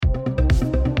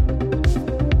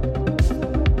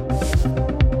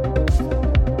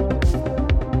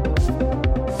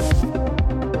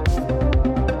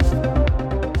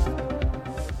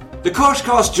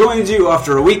Koshcast joins you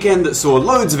after a weekend that saw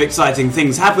loads of exciting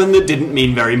things happen that didn't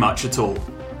mean very much at all.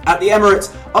 At the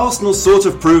Emirates, Arsenal sort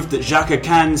of proved that Xhaka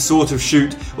can sort of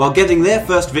shoot while getting their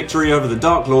first victory over the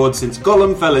Dark Lord since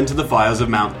Gollum fell into the fires of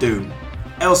Mount Doom.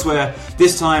 Elsewhere,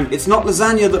 this time it's not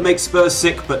lasagna that makes Spurs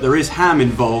sick, but there is ham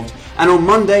involved, and on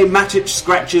Monday Matic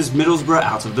scratches Middlesbrough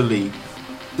out of the league.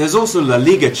 There's also La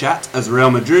Liga chat as Real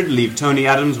Madrid leave Tony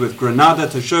Adams with Granada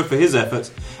to show for his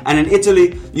efforts, and in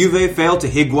Italy, Juve failed to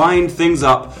Higuain things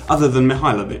up, other than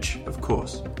Mihailovic, of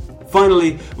course.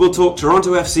 Finally, we'll talk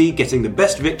Toronto FC getting the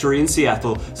best victory in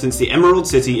Seattle since the Emerald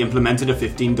City implemented a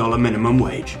 $15 minimum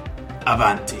wage.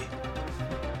 Avanti.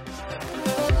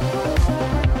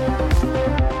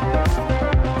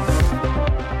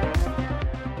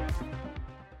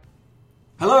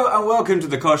 Hello and welcome to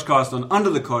the Koshcast on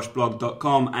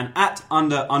underthekoshblog.com and at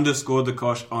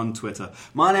 _the_Kosh on Twitter.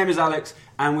 My name is Alex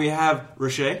and we have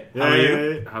Rocher. How are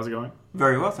you? How's it going?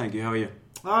 Very well, thank you. How are you?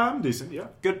 I'm decent, yeah.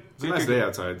 Good. It's a nice day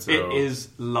outside. So. It is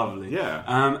lovely. Yeah.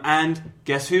 And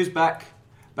guess who's back?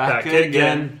 Back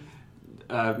again.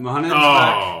 Mohaned's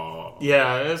back.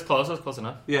 Yeah, it was close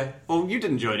enough. Yeah. Well, you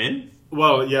didn't join in.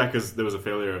 Well, yeah, because there was a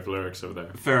failure of lyrics over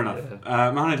there. Fair enough. Yeah.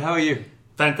 Mohaned, how are you?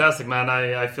 Fantastic, man.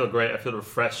 I feel great. I feel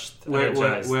refreshed. Where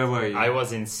were you? I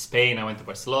was in Spain. I went to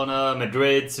Barcelona,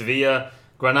 Madrid, Sevilla,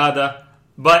 Granada.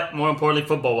 But more importantly,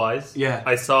 football-wise,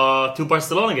 I saw 2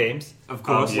 Barcelona games. Of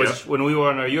course. Which, when we were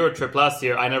on our Euro trip last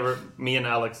year, me and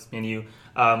Alex, me and you,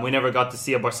 we never got to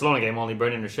see a Barcelona game. Only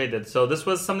Bernie and Rashay did. So this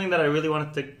was something that I really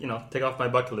wanted to, take off my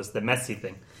bucket list, the Messi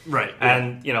thing. Right.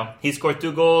 And, he scored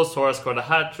 2 goals. Suarez scored a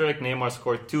hat-trick. Neymar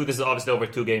scored 2. This is obviously over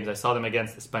 2 games. I saw them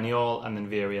against Espanyol and then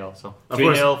Villarreal. So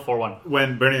 3-0, 4-1.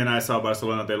 When Bernie and I saw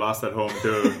Barcelona, they lost at home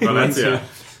to Valencia.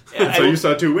 So you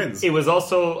saw 2 wins. It was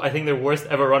also, I think, their worst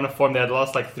ever run of form. They had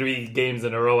lost like 3 games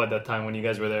in a row at that time when you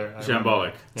guys were there.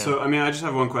 Shambolic. Yeah. So, I just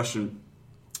have one question.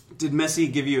 Did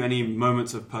Messi give you any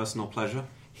moments of personal pleasure?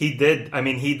 He did.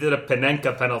 He did a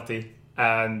Panenka penalty.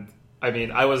 And,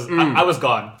 I was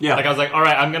gone. Yeah. I was like, all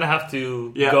right, I'm going to have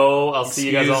to go. I'll see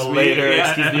you guys all later.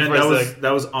 Yeah. Excuse me for a sec.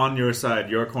 That was on your side,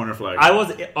 your corner flag. I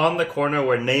was on the corner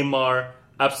where Neymar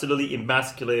absolutely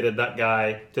emasculated that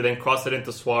guy to then cross it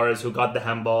into Suarez, who got the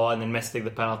handball, and then Messi took the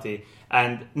penalty.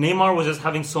 And Neymar was just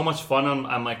having so much fun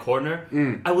on my corner.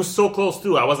 I was so close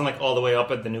too. I wasn't all the way up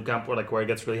at the Nou Camp where it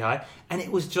gets really high. And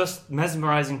it was just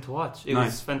mesmerizing to watch. It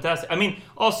was fantastic.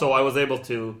 Also I was able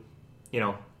to,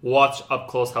 watch up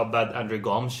close how bad Andre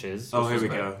Gomes is. Oh, here we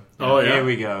go. Oh, yeah. Here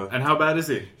we go. And how bad is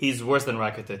he? He's worse than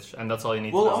Rakitic, and that's all you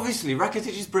need to know. know. Well, obviously,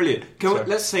 Rakitic is brilliant.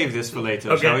 Let's save this for later,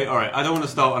 okay. Shall we? All right, I don't want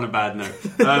to start on a bad note.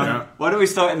 Why don't we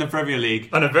start in the Premier League?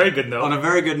 On a very good note. On a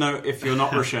very good note, if you're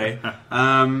not Rocher.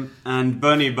 And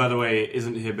Bernie, by the way,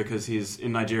 isn't here because he's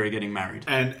in Nigeria getting married.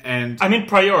 And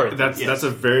priority. That's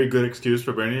a very good excuse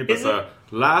for Bernie, but the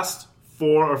last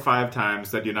 4 or 5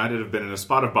 times that United have been in a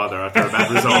spot of bother after a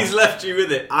bad result. He's left you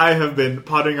with it. I have been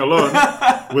potting alone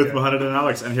with Mohamed and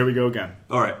Alex, and here we go again.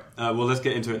 All right, well, let's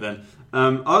get into it then.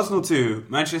 Arsenal 2,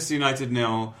 Manchester United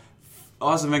 0.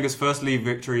 Arsene Wenger's first league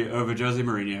victory over Jose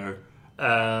Mourinho.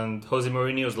 And Jose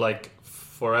Mourinho's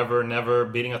forever, never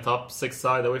beating a top 6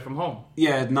 side away from home.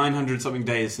 Yeah, 900-something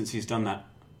days since he's done that.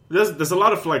 There's a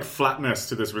lot of flatness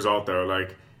to this result, though.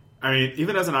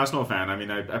 Even as an Arsenal fan,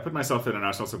 I put myself in an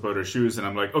Arsenal supporter's shoes, and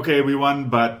I'm like, okay, we won,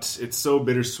 but it's so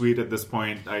bittersweet at this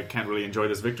point. I can't really enjoy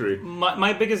this victory.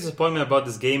 My biggest disappointment about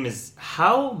this game is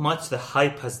how much the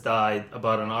hype has died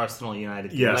about an Arsenal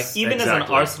United game. Yes, even exactly. as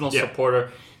an Arsenal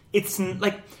supporter, it's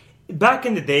back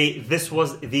in the day, this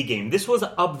was the game. This was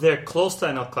up there close to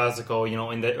an El Clasico,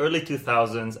 in the early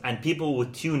 2000s, and people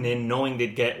would tune in knowing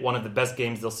they'd get one of the best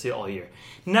games they'll see all year.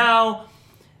 Now,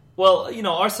 well,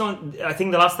 Arsenal, I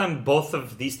think the last time both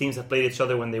of these teams have played each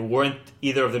other when they weren't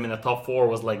either of them in the top 4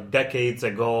 was decades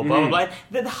ago, blah, blah, blah.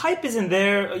 The hype isn't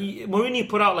there. Mourinho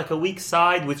put out a weak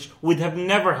side, which would have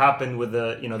never happened with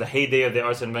the heyday of the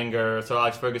Arsene Wenger, Sir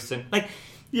Alex Ferguson. And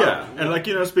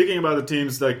speaking about the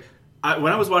teams, when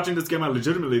I was watching this game, I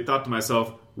legitimately thought to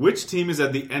myself, which team is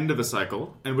at the end of a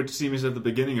cycle and which team is at the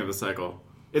beginning of the cycle?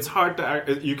 It's hard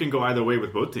to... You can go either way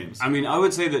with both teams. I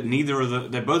would say that neither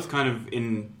of they're both kind of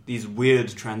in these weird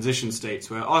transition states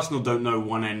where Arsenal don't know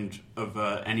one end of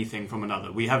anything from another.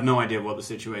 We have no idea what the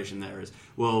situation there is.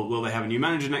 Will they have a new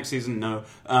manager next season? No.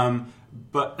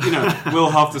 But, will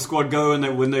half the squad go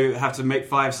when they have to make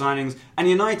 5 signings? And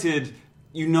United...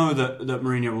 You know that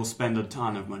Mourinho will spend a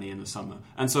ton of money in the summer.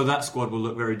 And so that squad will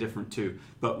look very different too.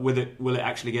 But will it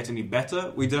actually get any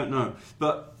better? We don't know.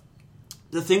 But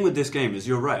the thing with this game is,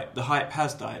 you're right, the hype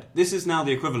has died. This is now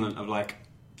the equivalent of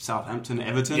Southampton,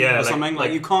 Everton, Yeah, or like- something. Like,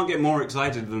 like- you can't get more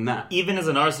excited than that. Even as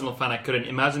an Arsenal fan, I couldn't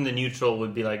imagine the neutral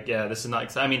would be like, yeah, this is not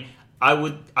exciting. I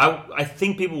mean, I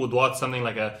think people would watch something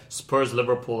like a Spurs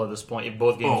Liverpool at this point if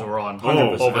both games Oh, were on.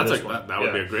 100%. over That's this like- one. that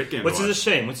would be a great game to Which is a watch.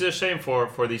 shame. Which is a shame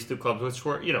for these two clubs, which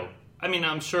were, you know, I mean,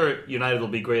 I'm sure United will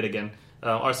be great again.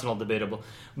 Arsenal debatable,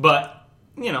 but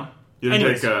you know. You didn't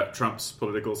anyways, take Trump's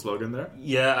political slogan there?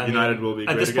 yeah, I United mean, will be at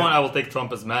great this again. point. I will take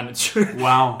Trump as manager.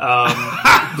 Wow.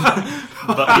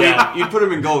 But yeah, You'd put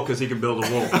him in goal because he can build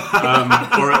a wall.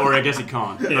 Or I guess he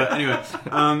can't. But anyway,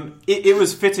 it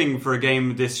was fitting for a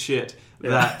game this shit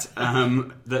that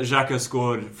Xhaka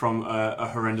scored from a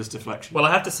horrendous deflection. well,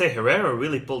 I have to say Herrera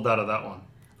really pulled out of that one.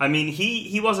 I mean,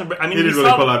 he wasn't. I mean, He we didn't really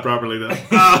saw- pull out properly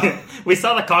though. we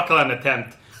saw the Coquelin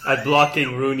attempt at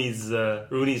blocking Rooney's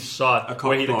shot. A cock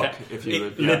where he block, if you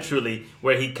would, yeah. literally,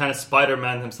 where he kind of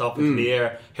Spider-Man himself into the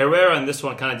air. Herrera in this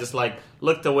one kind of just like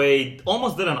looked away,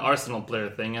 almost did an Arsenal player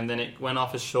thing, and then it went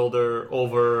off his shoulder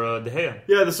over De Gea.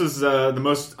 Yeah, this was the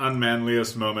most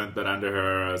unmanliest moment that Ander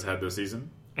Herrera has had this season.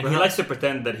 And he likes to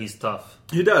pretend that he's tough.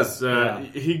 He does. Yeah.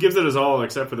 He gives it his all,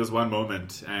 except for this one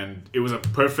moment, and it was a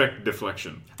perfect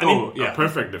deflection. I mean, A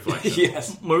perfect deflection.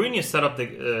 Yes. Mourinho set up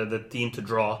the team to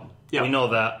draw. Yeah. We know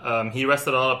that. He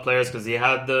rested a lot of players because he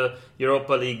had the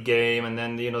Europa League game, and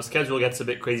then schedule gets a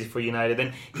bit crazy for United.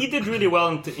 And he did really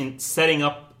well in setting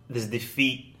up this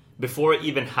defeat before it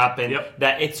even happened. Yep.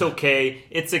 That it's okay,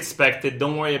 it's expected,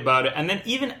 don't worry about it. And then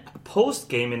even post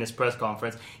game in his press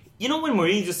conference, you know when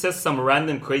Mourinho just says some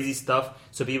random crazy stuff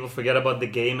so people forget about the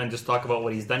game and just talk about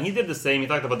what he's done? He did the same. He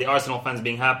talked about the Arsenal fans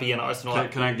being happy and Arsenal...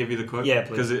 Can I give you the quote? Yeah,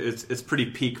 please. Because it's pretty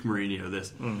peak Mourinho,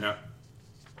 this. Yeah.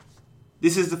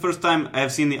 This is the first time I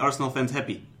have seen the Arsenal fans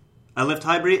happy. I left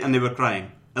Highbury and they were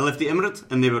crying. I left the Emirates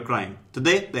and they were crying.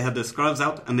 Today they had their scarves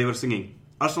out and they were singing.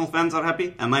 Arsenal fans are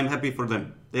happy and I'm happy for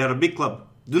them. They are a big club.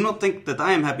 Do not think that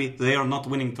I am happy they are not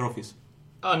winning trophies.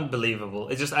 Unbelievable.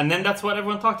 It's just, and then that's what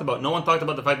everyone talked about. No one talked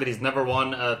about the fact that he's never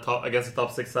won against a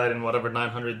top 6 side in whatever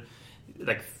 900,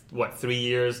 3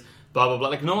 years, blah blah blah.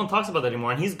 Like no one talks about that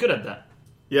anymore, and he's good at that.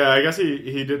 Yeah, I guess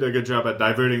he did a good job at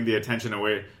diverting the attention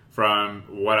away from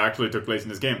what actually took place in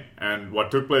this game. And what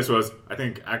took place was, I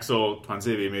think Axel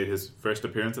Tuanzebe made his first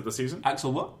appearance of the season.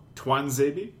 Axel what?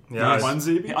 Tuanzebe? Yeah.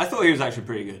 Tuanzebe? I thought he was actually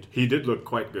pretty good. He did look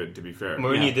quite good, to be fair.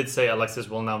 Mourinho Yeah. did say Alexis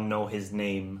will now know his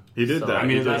name. He did that. I mean,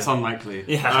 He did. that's unlikely.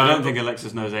 Yeah. I don't think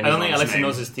Alexis knows anything. I don't think Alexis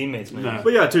knows his teammates, man. No.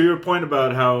 But yeah, to your point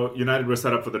about how United were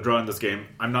set up for the draw in this game,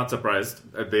 I'm not surprised.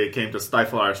 They came to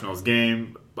stifle Arsenal's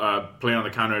game, play on the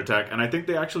counter-attack, and I think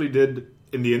they actually did,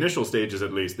 in the initial stages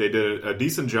at least, they did a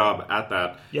decent job at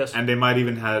that. Yes. And they might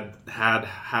even have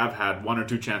had 1 or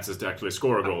 2 chances to actually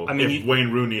score a goal I mean, if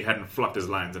Wayne Rooney hadn't fluffed his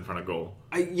lines in front of goal.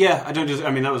 I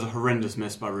mean, that was a horrendous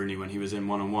miss by Rooney when he was in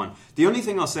one-on-one. The only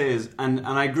thing I'll say is, and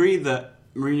I agree that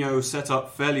Mourinho set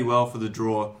up fairly well for the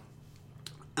draw,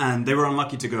 and they were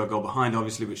unlucky to go a goal behind,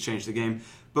 obviously, which changed the game.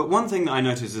 But one thing that I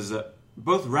noticed is that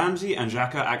both Ramsey and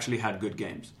Xhaka actually had good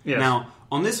games. Yes. Now,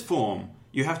 on this form,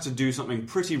 you have to do something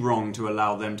pretty wrong to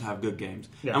allow them to have good games.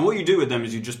 Yeah. And what you do with them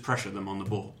is you just pressure them on the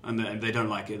ball, and they don't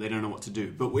like it, they don't know what to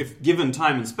do. But if given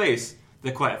time and space,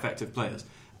 they're quite effective players.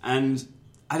 And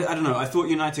I don't know, I thought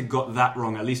United got that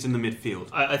wrong, at least in the midfield.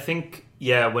 I think,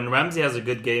 yeah, when Ramsey has a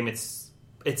good game, it's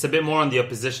a bit more on the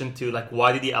opposition to, like,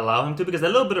 why did he allow him to? Because a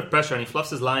little bit of pressure, and he fluffs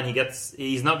his line,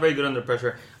 he's not very good under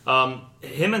pressure.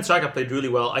 Him and Xhaka played really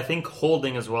well. I think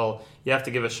Holding as well, you have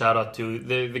to give a shout out to.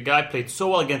 The guy played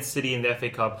so well against City in the FA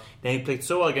Cup, then he played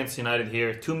so well against United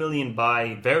here, 2 million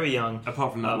buy, very young.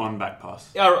 Apart from that one back pass.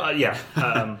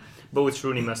 But which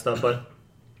Rooney messed up. But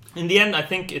in the end, I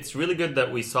think it's really good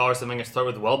that we saw Arsene Wenger start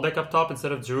with Welbeck up top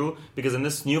instead of Giroud, because in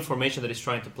this new formation that he's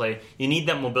trying to play, you need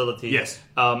that mobility. Yes.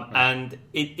 And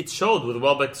it showed with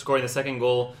Welbeck scoring the second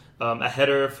goal, a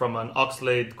header from an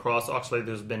Oxlade cross. Oxlade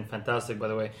has been fantastic, by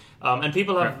the way. And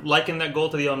people have likened that goal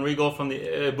to the Henry goal from the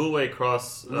Boué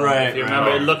cross. Right, if you right.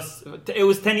 remember, it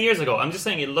was 10 years ago. I'm just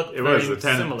saying it looked It very was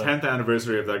the similar. 10th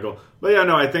anniversary of that goal. But yeah,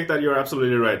 no, I think that you're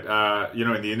absolutely right.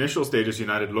 In the initial stages,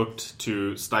 United looked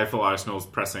to stifle Arsenal's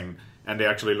pressing, and they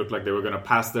actually looked like they were going to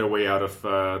pass their way out of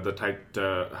the tight,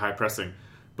 high pressing.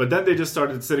 But then they just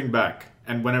started sitting back.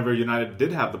 And whenever United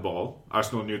did have the ball,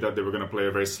 Arsenal knew that they were going to play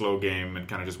a very slow game and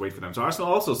kind of just wait for them. So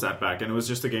Arsenal also sat back, and it was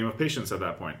just a game of patience at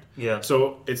that point. Yeah.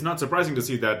 So it's not surprising to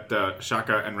see that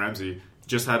Xhaka and Ramsey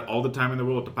just had all the time in the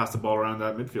world to pass the ball around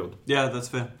that midfield. Yeah, that's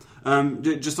fair.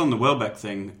 Just on the Welbeck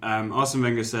thing, Arsene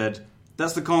Wenger said,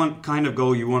 that's the kind of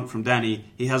goal you want from Danny.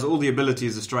 He has all the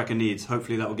abilities a striker needs.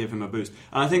 Hopefully that will give him a boost.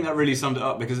 And I think that really summed it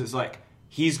up, because it's like,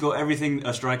 he's got everything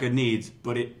a striker needs,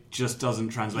 but it just doesn't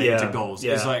translate into goals.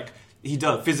 Yeah. It's like, he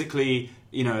does physically.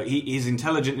 He's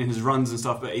intelligent in his runs and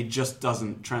stuff, but it just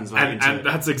doesn't translate into and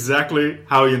that's exactly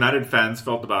how United fans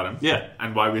felt about him. Yeah.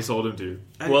 And why we sold him to you.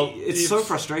 Well, it's so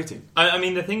frustrating. I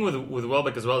mean, the thing with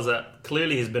Welbeck as well is that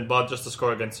clearly he's been bought just to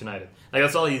score against United. Like,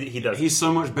 that's all he does. He's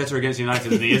so much better against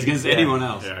United than he is against anyone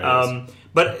else. Yeah,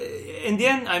 But in the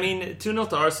end, I mean, 2-0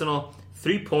 to Arsenal,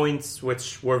 3 points,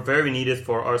 which were very needed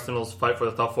for Arsenal's fight for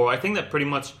the top 4. I think that pretty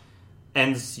much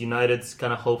ends United's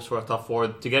kind of hopes for a top 4.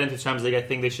 To get into Champions League, I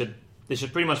think they should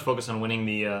pretty much focus on winning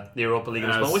the Europa League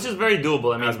as well, which is very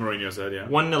doable. I mean, as Mourinho said,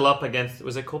 1-0 up against,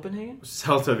 was it Copenhagen?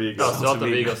 Celta Vigo. Oh, Celta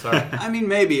Vigo, sorry. I mean,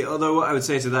 maybe. Although what I would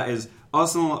say to that is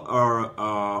Arsenal are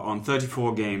on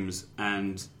 34 games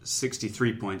and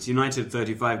 63 points. United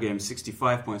 35 games,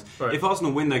 65 points. Right. If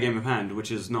Arsenal win their game of hand,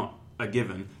 which is not a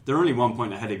given, they're only 1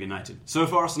 point ahead of United. So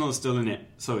if Arsenal is still in it,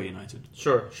 so are United.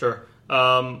 Sure.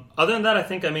 Other than that, I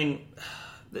think, I mean,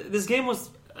 this game was,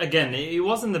 again, it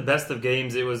wasn't the best of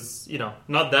games. It was,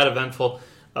 not that eventful.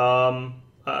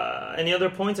 Any other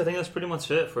points? I think that's pretty much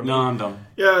it for me. No, I'm done.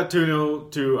 Yeah,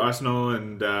 2-0 to Arsenal,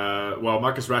 and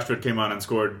Marcus Rashford came on and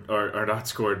scored, or not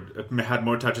scored, had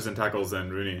more touches and tackles than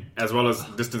Rooney, as well as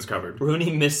distance covered.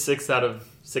 Rooney missed 6 out of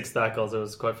 6 tackles. It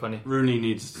was quite funny. Rooney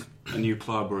needs a new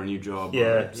club or a new job.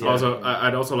 Yeah. Also,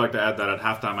 I'd also like to add that at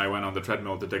halftime I went on the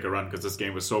treadmill to take a run because this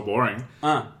game was so boring,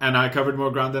 and I covered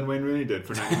more ground than Wayne Rooney did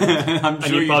for 90 minutes. I'm And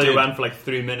sure you probably did. ran for like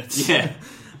 3 minutes. Yeah.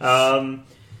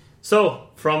 So,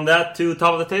 from that to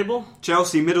top of the table?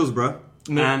 Chelsea, Middlesbrough,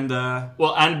 and...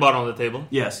 Well, and bottom of the table.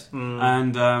 Yes.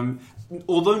 And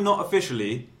although not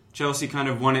officially, Chelsea kind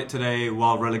of won it today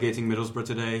while relegating Middlesbrough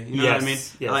today. You know what I mean?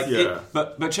 Yes.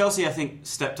 But Chelsea, I think,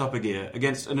 stepped up a gear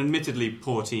against an admittedly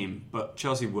poor team, but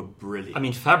Chelsea were brilliant. I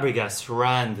mean, Fabregas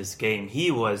ran this game. He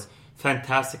was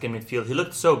fantastic in midfield. He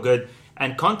looked so good.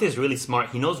 And Conte is really smart.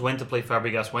 He knows when to play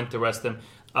Fabregas, when to rest him.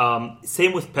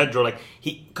 Same with Pedro.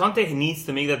 Conte needs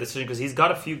to make that decision because he's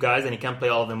got a few guys and he can't play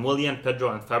all of them. Willian,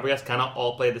 Pedro, and Fabregas cannot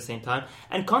all play at the same time.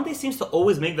 And Conte seems to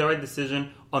always make the right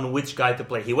decision on which guy to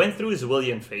play. He went through his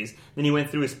Willian phase, then he went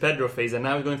through his Pedro phase, and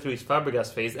now he's going through his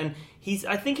Fabregas phase. And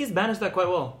I think he's managed that quite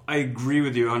well. I agree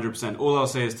with you 100%. All I'll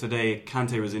say is today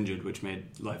Kante was injured, which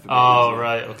made life a bit Oh, easier.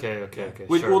 right. Okay.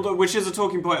 Which is a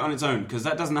talking point on its own, because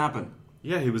that doesn't happen.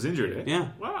 Yeah, he was injured, eh? Yeah.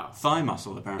 Wow. Thigh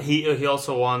muscle, apparently. He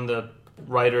also won the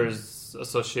Writers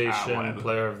Association whatever.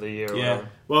 Player of the Year. Or Yeah. whatever.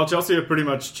 Well, Chelsea are pretty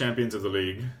much champions of the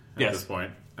league at this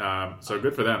point. So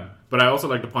good for them. But I also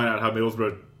like to point out how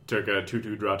Middlesbrough took a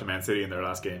 2-2 draw to Man City in their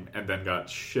last game and then got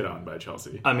shit on by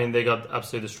Chelsea. I mean, they got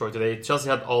absolutely destroyed today. Chelsea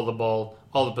had all the ball,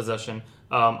 all the possession.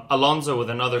 Alonso with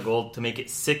another goal to make it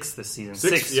 6 this season.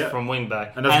 6 yeah. from wing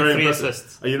back. And that's very 3 impressive.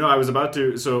 assists. I was about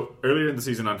to... So earlier in the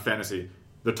season on Fantasy,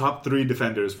 the top 3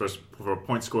 defenders for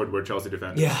points scored were Chelsea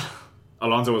defenders. Yeah.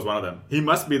 Alonso was one of them. He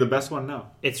must be the best one now.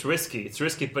 It's risky. It's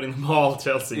risky putting them all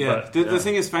Chelsea. Yeah, But, the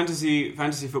thing is, fantasy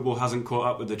football hasn't caught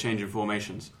up with the change in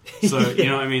formations. So you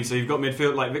know what I mean. So you've got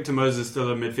midfield, like Victor Moses is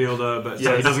still a midfielder, but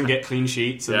so he doesn't get clean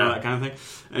sheets and all that kind of thing.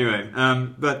 Anyway,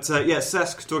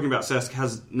 Cesc, talking about Cesc,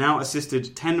 has now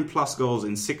assisted 10 plus goals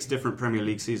in 6 different Premier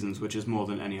League seasons, which is more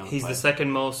than any other. he's player. the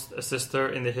second most assister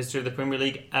in the history of the Premier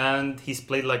League, and he's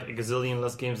played like a gazillion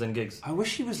less games than Giggs. I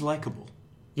wish he was likable.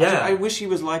 Yeah. I wish he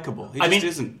was likable. He just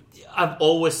isn't. I've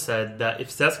always said that if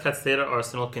Cesc had stayed at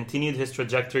Arsenal, continued his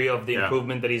trajectory of the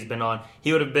improvement that he's been on,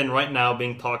 he would have been right now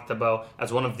being talked about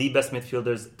as one of the best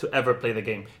midfielders to ever play the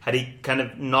game. Had he kind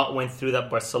of not went through that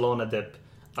Barcelona dip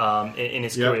in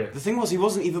his career. The thing was, he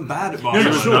wasn't even bad at No,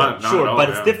 Barcelona. sure, but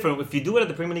it's different. If you do it at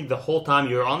the Premier League the whole time,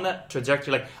 you're on that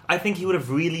trajectory. Like, I think he would have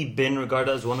really been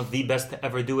regarded as one of the best to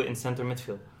ever do it in centre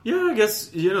midfield. Yeah, I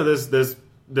guess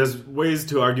there's ways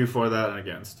to argue for that and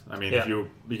against. I mean, if you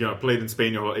played in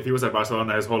Spain, if he was at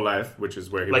Barcelona his whole life, which is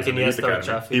where he was in the youth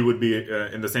academy, he would be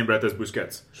in the same breath as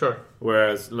Busquets. Sure.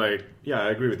 Whereas, I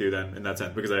agree with you then in that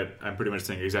sense because I'm pretty much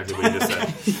saying exactly what you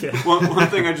just said. One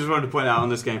thing I just wanted to point out on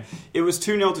this game, it was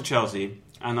 2-0 to Chelsea,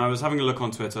 and I was having a look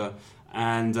on Twitter,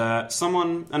 and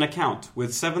an account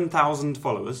with 7,000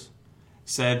 followers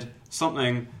said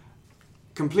something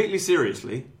completely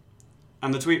seriously,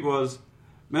 and the tweet was,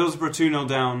 Middlesbrough 2-0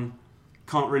 down,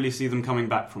 can't really see them coming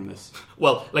back from this.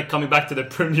 Well, coming back to the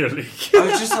Premier League. I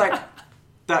was just like,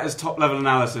 that is top-level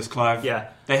analysis, Clive. Yeah.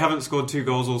 They haven't scored 2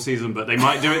 goals all season, but they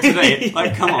might do it today.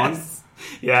 Come on.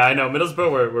 Yeah, I know. Middlesbrough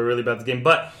were really bad this game.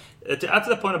 But to add to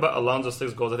the point about Alonso's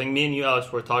 6 goals, I think me and you, Alex,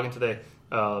 were talking today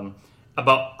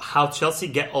about how Chelsea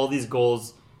get all these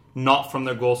goals not from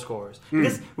their goal scorers.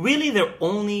 Because really, their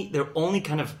only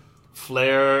kind of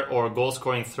flair or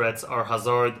goal-scoring threats are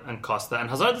Hazard and Costa. And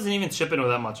Hazard doesn't even chip in with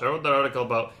that much. I wrote that article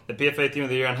about the PFA Team of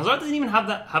the Year, and Hazard doesn't even have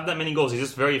that many goals. He's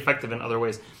just very effective in other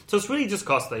ways. So it's really just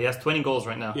Costa. He has 20 goals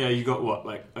right now. Yeah, you got what,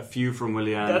 like a few from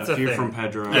Willian, That's a a few thing. from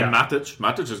Pedro. And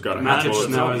Matic has got a handful Matic as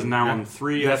now well. is now Yeah. on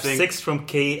 3, You I have think. 6 from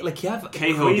K. Like, you have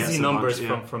Cahill gets crazy a numbers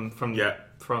bunch, yeah.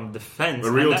 from defense.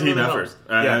 A real and that team really effort. helps.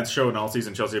 And it's shown all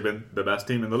season Chelsea have been the best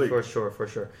team in the league. For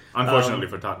sure. Unfortunately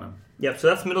for Tottenham. Yep, so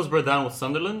that's Middlesbrough down with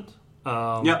Sunderland.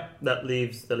 Yep. That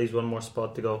leaves one more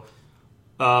spot to go.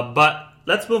 But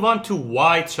let's move on to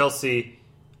why Chelsea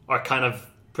are kind of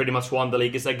pretty much won the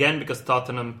league. It's again because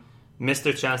Tottenham missed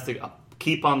their chance to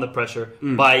keep on the pressure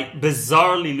by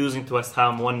bizarrely losing to West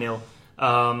Ham 1-0.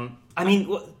 I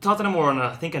mean, Tottenham were on,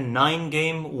 I think, a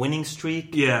 9-game winning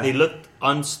streak. Yeah. They looked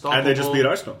unstoppable. And they just beat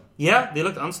Arsenal. Yeah, they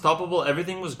looked unstoppable.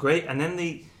 Everything was great. And then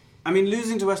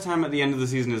losing to West Ham at the end of the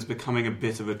season is becoming a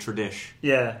bit of a tradition.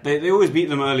 Yeah. They always beat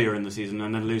them earlier in the season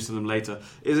and then lose to them later.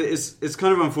 It's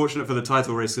kind of unfortunate for the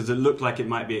title race because it looked like it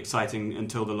might be exciting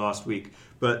until the last week.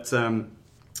 But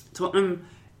Tottenham,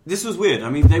 this was weird. I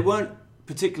mean, they weren't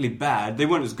particularly bad. They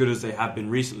weren't as good as they have been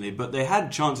recently, but they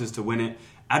had chances to win it.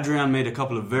 Adrian made a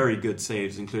couple of very good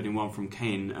saves, including one from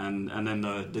Kane and then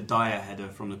the Dyer header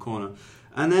from the corner.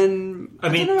 And then I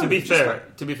mean, don't know, to be just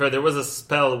fair, there was a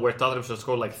spell where Tottenham should have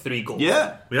scored like 3 goals.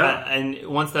 Yeah. And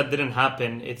once that didn't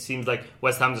happen, it seems like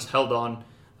West Ham just held on.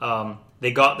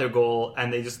 They got their goal,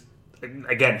 and they just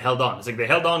again held on. It's like they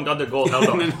held on, got their goal, held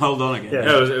on. and then held on again. Yeah.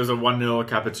 Yeah, it was a 1-0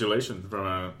 capitulation from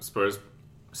a Spurs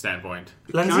standpoint.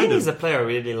 Lanzini is a player I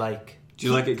really like. Do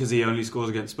you like it because he only scores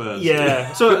against Spurs?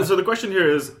 Yeah. So the question here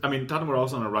is, I mean, Tottenham were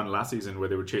also on a run last season where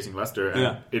they were chasing Leicester,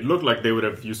 and it looked like they would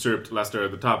have usurped Leicester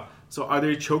at the top. So are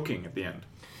they choking at the end?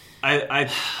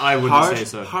 I wouldn't say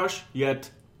so. Harsh, yet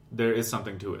there is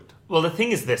something to it. Well, the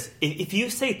thing is this: if you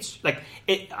say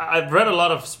I've read a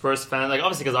lot of Spurs fans, like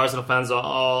obviously because Arsenal fans are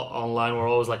all online, we're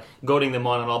always like goading them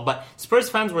on and all, but Spurs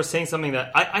fans were saying something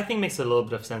that I think makes a little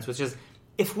bit of sense, which is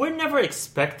if we're never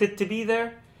expected to be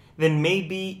there, then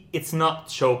maybe it's not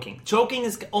choking. Choking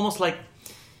is almost like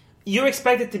you're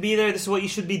expected to be there, this is what you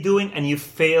should be doing, and you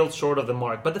failed short of the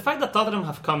mark. But the fact that Tottenham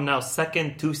have come now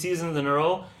second 2 seasons in a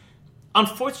row,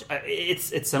 unfortunately,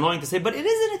 it's annoying to say, but it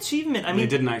is an achievement. I mean, they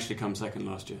didn't actually come second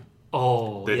last year.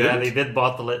 Oh, They yeah, didn't? they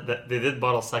did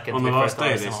bottle second On to the be last fair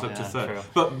to day, they Arsenal. slipped to Yeah, third.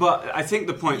 true. But I think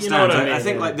the point You know stands. what I mean, I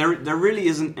think yeah. like there really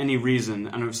isn't any reason,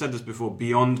 and we've said this before,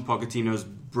 beyond Pochettino's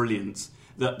brilliance,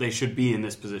 that they should be in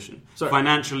this position. Sorry.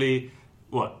 Financially,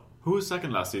 what? Who was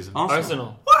second last season?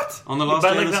 Arsenal. What? On the last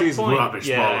But day like of the that season. point- Rubbish,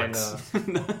 yeah,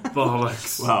 bollocks.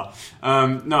 Bollocks.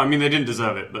 Well, no, I mean they didn't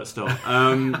deserve it, but still,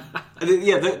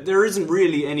 there isn't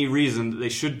really any reason that they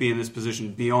should be in this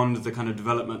position beyond the kind of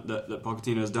development that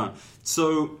Pochettino has done.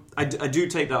 So I do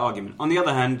take that argument. On the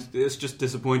other hand, it's just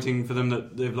disappointing for them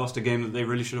that they've lost a game that they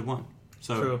really should have won.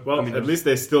 So, True. Well, I mean, at least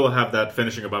they still have that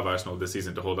finishing above Arsenal this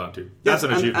season to hold on to. That's an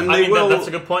and- achievement. and I they mean, will- that's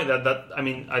a good point. I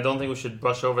mean, I don't think we should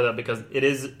brush over that because it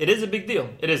is a big deal.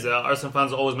 It is. Arsenal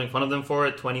fans always make fun of them for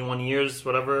it. 21 years,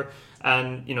 whatever,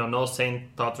 and no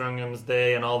Saint Tottenham's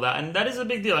Day and all that, and that is a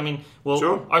big deal. I mean,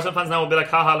 Sure. Arsenal fans now will be like,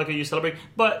 haha, look at you celebrate.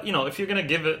 But if you're gonna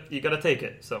give it, you gotta take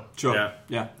it. So sure,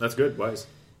 yeah. That's good. Wise.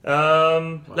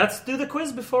 let's do the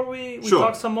quiz before we Sure.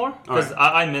 talk some more because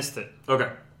right. I missed it. Okay.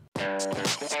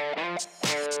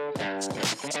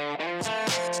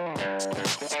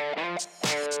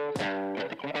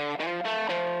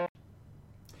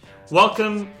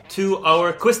 Welcome to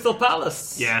our Crystal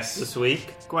Palace. Yes. This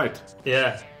week. Quite.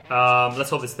 Yeah. Let's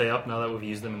hope they stay up now that we've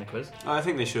used them in the quiz. I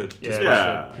think they should. Yeah.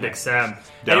 Yeah. Big Sam.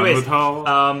 Down Anyways, with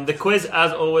Hull. the quiz,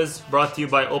 as always, brought to you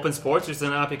by Open Sports, which is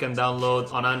an app you can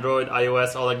download on Android,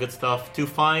 iOS, all that good stuff, to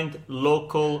find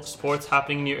local sports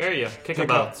happening in your area.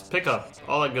 Kickabouts, pick-up,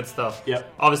 all that good stuff.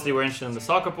 Yep. Obviously, we're interested in the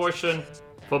soccer portion,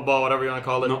 football, whatever you want to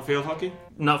call it. Not field hockey?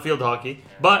 Not field hockey,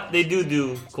 but they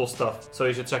do cool stuff, so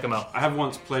you should check them out. I have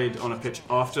once played on a pitch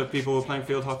after people were playing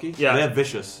field hockey. Yeah. They're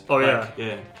vicious. Oh, yeah.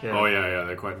 Yeah. Oh, yeah,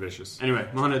 they're quite vicious. Anyway,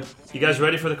 Mohamed. You guys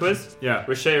ready for the quiz? Yeah.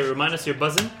 Rishay, remind us your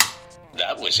buzzing.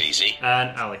 That was easy. And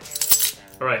Alex.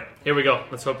 All right, here we go.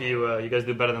 Let's hope you guys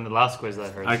do better than the last quiz that I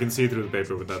heard. I can see through the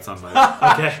paper with that sunlight.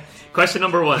 Okay, question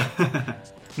number 1.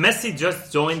 Messi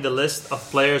just joined the list of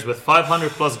players with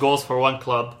 500 plus goals for one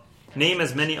club. Name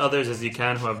as many others as you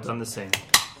can who have done the same.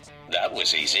 That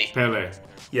was easy. Pele.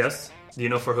 Yes? Do you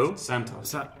know for who?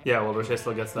 Santos. Yeah, well, Rishay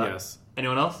still gets that. Yes.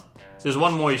 Anyone else? There's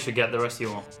one more you should get, the rest you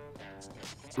won't.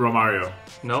 Romario.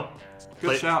 No?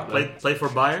 Good shout, though. Play for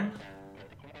Bayern?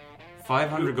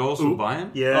 500 goals for Bayern?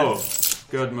 Yeah. Oh,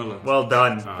 Gerd Müller. Well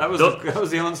done. that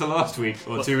was the answer last week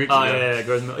or 2 weeks ago. Yeah,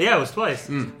 Gerd Müller. Yeah, it was twice.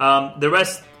 The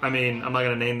rest, I mean, I'm not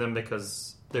going to name them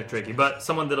because they're tricky. But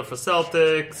someone did it for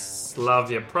Celtics,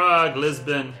 Slavia Prague,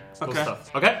 Lisbon. Cool Okay.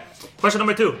 stuff. Okay. Question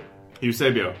number 2.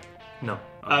 Eusebio. No.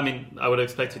 I mean, I would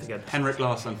expect you to get that. Henrik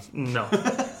Larsson. No.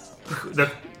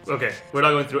 Okay, we're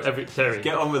not going through every Terry.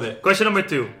 Get on with it. Question number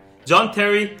 2. John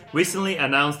Terry recently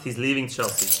announced he's leaving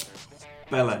Chelsea.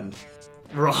 Bellend.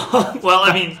 Wrong. Well,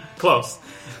 I mean, close.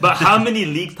 But how many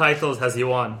league titles has he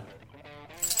won?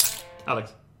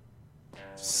 Alex.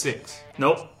 6.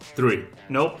 Nope. 3.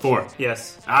 Nope. 4.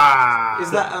 Yes. Is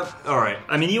that alright?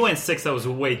 I mean, you went 6. That was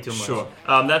way too much. Sure.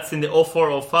 That's in the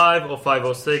 04-05,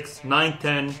 05-06,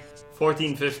 9-10,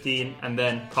 14-15, and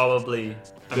then probably,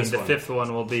 This the one. 5th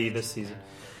one will be this season.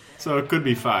 So it could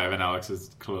be 5, and Alex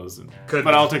is close. Could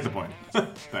but be. I'll take the point.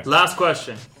 Thanks. Last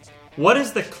question. What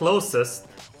is the closest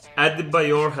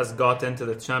Adebayor has gotten to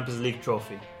the Champions League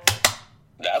trophy?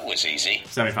 That was easy.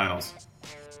 Semifinals.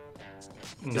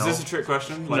 No. Is this a trick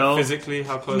question? Like No. physically,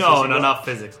 how close? No, has he no, got? not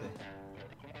physically.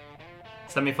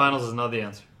 Semifinals is not the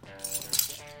answer.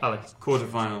 Alex.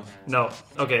 Quarterfinals. No.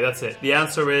 Okay, that's it. The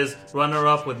answer is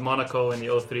runner-up with Monaco in the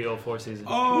 03-04 season.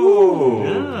 Oh,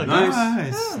 Yeah,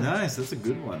 nice. Nice. That's a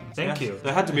good one. Thank Yeah. you.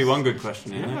 There had to be one good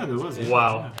question. Yeah, there was.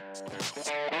 Wow.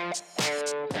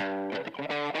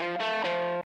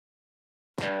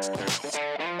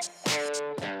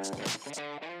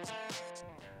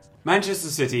 Manchester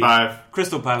City. 5.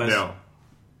 Crystal Palace. No.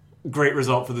 Great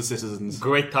result for the citizens.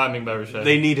 Great timing by Rochelle.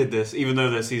 They needed this, even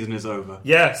though their season is over.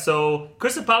 Yeah, so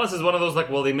Crystal Palace is one of those, like,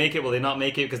 will they make it, will they not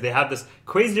make it? Because they had this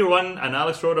crazy run, and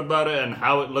Alex wrote about it, and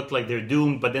how it looked like they're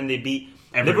doomed, but then they beat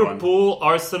Everyone. Liverpool,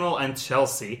 Arsenal, and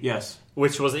Chelsea. Yes.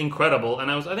 Which was incredible. And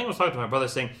I think I was talking to my brother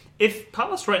saying, if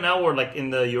Palace right now were like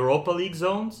in the Europa League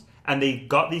zones, and they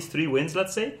got these 3 wins,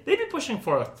 let's say, they'd be pushing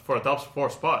for a top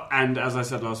 4 spot. And as I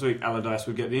said last week, Allardyce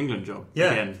would get the England job.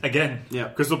 Yeah, again. Yeah.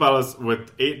 Crystal Palace,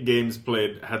 with 8 games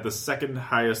played, had the second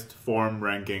highest form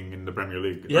ranking in the Premier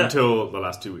League Yeah. until the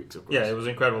last 2 weeks, of course. Yeah, it was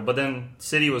incredible. But then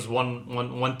City was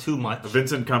one too much.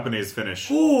 Vincent Kompany's finish.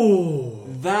 Ooh.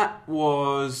 That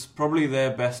was probably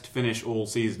their best finish all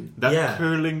season. That Yeah.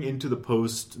 curling into the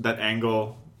post, that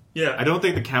angle. Yeah. I don't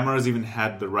think the cameras even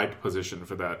had the right position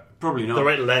for that. Probably not. The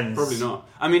right lens. Probably not.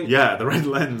 I mean, Yeah, the right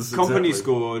lens. Company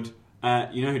exactly. scored.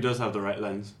 You know who does have the right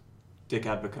lens? Dick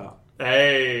Advocat.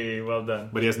 Hey, well done.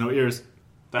 But he has no ears.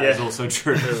 That is Yeah. also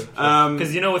true.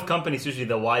 Because with Company, it's usually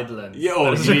the wide lens. Yeah,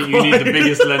 oh, That's you need the required.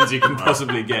 biggest lens you can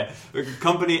possibly get.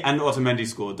 Company and Otamendi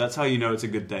scored. That's how you know it's a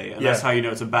good day, and that's Yeah. how you know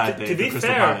it's a bad day To for be Crystal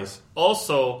fair, Palace.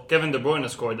 also Kevin De Bruyne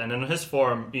scored, and in his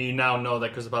form, you now know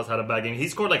that Crystal Palace had a bad game. He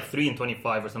scored like 3 in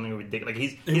 25 or something ridiculous. Like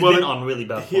he's Well, been on really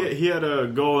bad form. He had a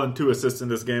goal and 2 assists in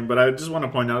this game, but I just want to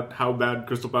point out how bad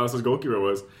Crystal Palace's goalkeeper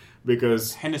was.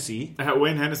 Because Hennessy.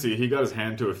 Wayne Hennessy, he got his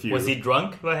hand to a few. Was he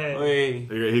drunk? Hey.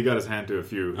 He got his hand to a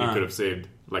few. He could have saved,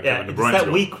 like Yeah, Kevin De it's Bruyne's that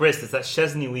goal. weak wrist. It's that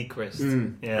Chesney weak wrist.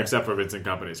 Yeah. Except for Vincent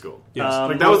Kompany's goal. Yes.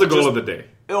 Like, that was the goal Just- of the day.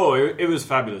 Oh, it was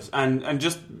fabulous. And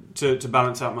just to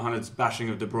balance out Mohamed's bashing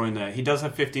of De Bruyne there, he does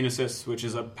have 15 assists, which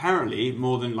is apparently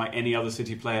more than like any other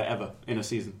City player ever in a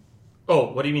season.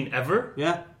 Oh, what do you mean ever?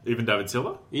 Yeah, Even David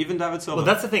Silva? even David Silva. Well,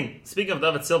 that's the thing. Speaking of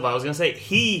David Silva, I was going to say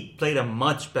he played a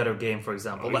much better game, for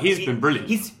example. Oh, Like, he's been brilliant.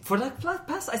 He's for like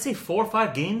past, I'd say 4 or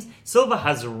 5 games, Silva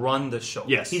has run the show.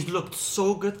 Yes. He's looked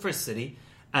so good for City,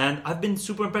 and I've been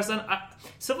super impressed. And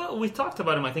Silva, we talked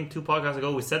about him, I think 2 podcasts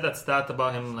ago. We said that stat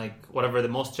about him, like whatever, the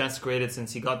most chances created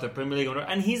since he got to the Premier League, or whatever.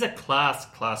 And he's a class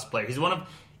player. He's one of,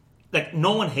 like,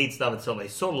 no one hates David Silva.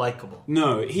 He's so likable.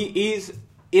 No, he is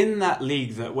in that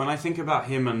league that when I think about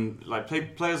him and like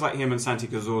players like him and Santi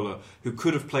Cazorla, who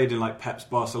could have played in like Pep's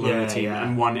Barcelona Yeah, team yeah.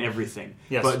 and won everything,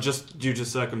 Yes. but just due to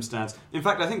circumstance. In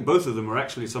fact, I think both of them were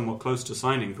actually somewhat close to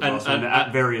signing for And- Barcelona and-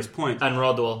 at various points. And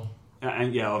Rodwell.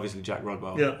 And yeah, obviously Jack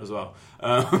Rodwell Yeah. as well.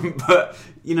 But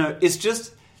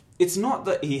it's not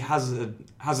that he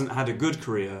hasn't had a good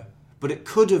career, but it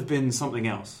could have been something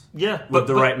else. Yeah, with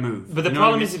the right move. But the You know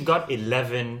problem what I is you've got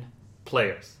 11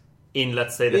 players in,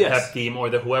 let's say, the Yes. Pep team or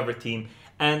the whoever team,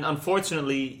 and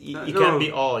unfortunately, you No, can't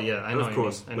be all. Yeah, I know of what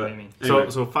course, you mean. I know what you mean. Anyway.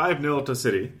 So 5-0 to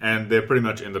City, and they're pretty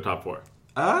much in the top 4.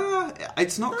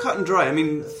 It's not cut and dry. I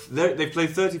mean, they played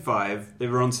 35. They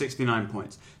were on 69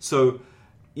 points. So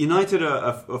United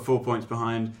are 4 points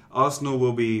behind. Arsenal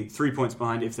will be 3 points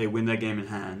behind if they win their game in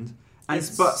hand.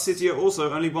 But City are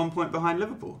also only 1 point behind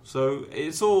Liverpool. So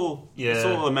it's all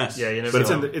a mess. Yeah, you never But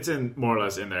know. it's in more or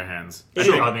less in their hands. It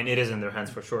is- I mean, it is in their hands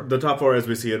for sure. The top 4 as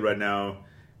we see it right now,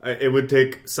 it would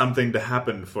take something to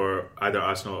happen for either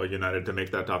Arsenal or United to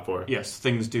make that top 4. Yes,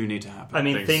 things do need to happen. I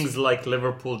mean, Things- things like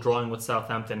Liverpool drawing with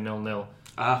Southampton 0-0.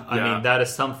 I Yeah. mean, that is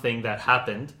something that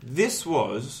happened. This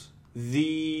was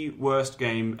the worst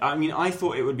game. I mean, I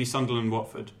thought it would be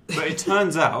Sunderland-Watford, but it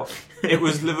turns out it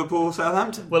was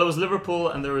Liverpool-Southampton. Well, it was Liverpool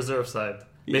and the reserve side.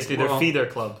 Basically, their feeder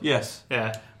club. Yes.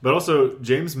 Yeah. But also,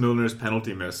 James Milner's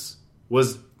penalty miss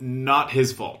was not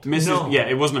his fault. No. Yeah,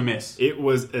 it wasn't a miss. It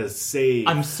was a save.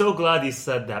 I'm so glad he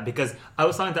said that, because I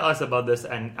was talking to Alex about this,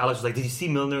 and Alex was like, "Did you see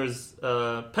Milner's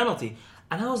penalty?"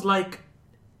 And I was like,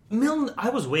 I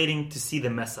was waiting to see the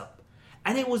mess up.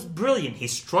 And it was brilliant. He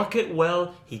struck it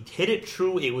well. He hit it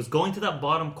true. It was going to that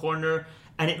bottom corner,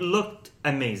 and it looked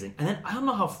amazing. And then I don't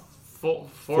know how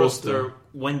Forster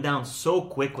went down so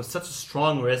quick with such a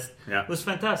strong wrist. Yeah. It was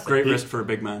fantastic. Great wrist for a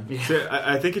big man. Yeah. So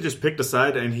I think he just picked a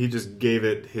side and he just gave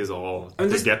it his all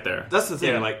to get there. That's the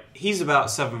thing. Yeah. Like, he's about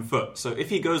 7 foot, so if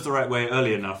he goes the right way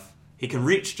early enough, he can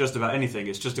reach just about anything.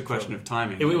 It's just a question of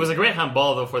timing. It was a great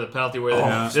handball though for the penalty where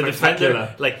the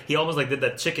defender, like, he almost like did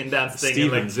that chicken dance thing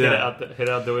Stevens, and like hit it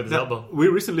out there with his elbow We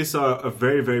recently saw a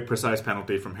very, very precise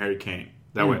penalty from Harry Kane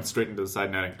that went straight into the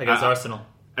side netting. against Arsenal.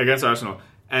 Against Arsenal.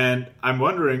 And I'm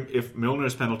wondering if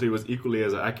Milner's penalty was equally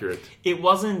as accurate. It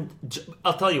wasn't.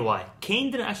 I'll tell you why. Kane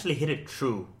didn't actually hit it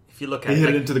true. If you look at He it, hit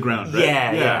like, it into the ground, right?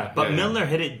 Yeah. But yeah. Milner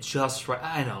hit it just right.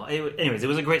 I know. Anyways, it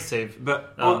was a great save.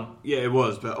 But it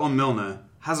was. But on Milner,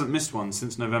 hasn't missed one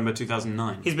since November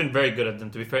 2009. He's been very good at them,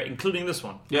 to be fair, including this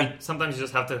one. Yeah. I mean, sometimes you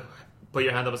just have to put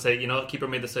your hand up and say, keeper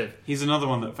made the save. He's another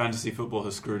one that fantasy football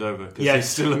has screwed over because Yes. he's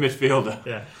still a midfielder.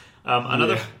 Yeah.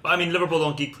 I mean, Liverpool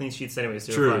don't keep clean sheets anyway.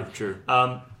 So True, true.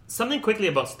 Something quickly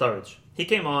about Sturridge. He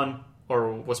came on,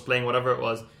 or was playing, whatever it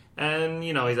was, and,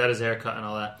 he's had his haircut and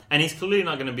all that. And he's clearly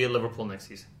not going to be at Liverpool next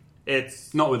season.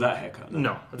 It's Not with that haircut.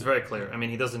 No, it's very clear. I mean,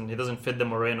 he doesn't fit the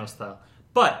Moreno style.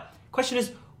 But question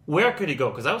is, where could he go?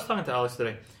 Because I was talking to Alex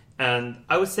today, and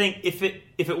I was saying if it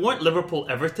weren't Liverpool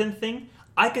Everton thing,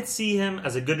 I could see him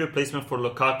as a good replacement for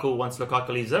Lukaku once Lukaku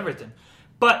leaves Everton.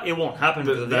 But it won't happen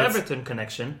because of the Everton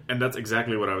connection. And that's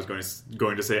exactly what I was going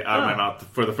to say out of my mouth.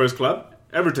 For the first club,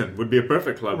 Everton would be a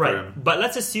perfect club for him. But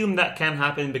let's assume that can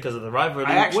happen because of the rivalry.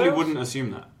 I actually wouldn't assume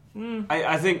that.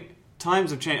 I think times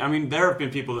have changed. I mean, there have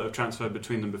been people that have transferred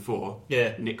between them before.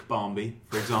 Yeah. Nick Barmby,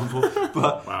 for example.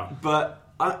 But Wow.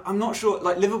 but I'm not sure.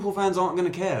 Like, Liverpool fans aren't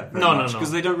going to care very No, much no.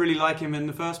 because they don't really like him in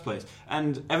the first place.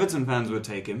 And Everton fans would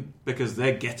take him because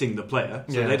they're getting the player,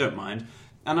 so they don't mind.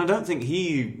 And I don't think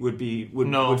he would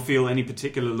feel any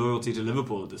particular loyalty to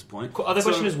Liverpool at this point. Other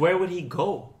question is, where would he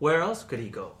go? Where else could he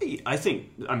go? I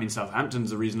think,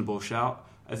 Southampton's a reasonable shout.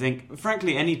 I think,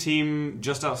 frankly, any team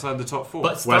just outside the top four.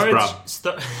 But Sturridge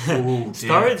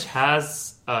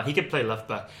has... he could play left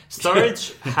back.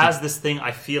 Sturridge has this thing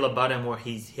I feel about him where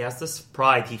he has this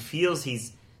pride. He feels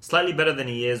he's slightly better than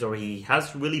he is, or he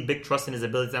has really big trust in his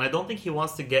abilities. And I don't think he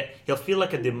wants to he'll feel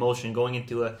like a demotion going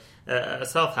into a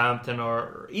Southampton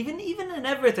or even an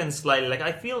Everton slightly. Like,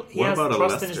 I feel he has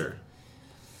trust in his...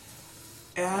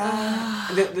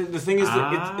 The thing is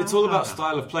that it's all about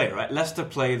style of play, right? Leicester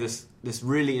play this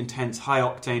really intense,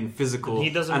 high-octane physical,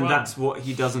 and that's what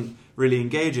he doesn't really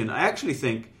engage in. I actually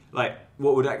think, like,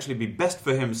 what would actually be best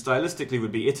for him stylistically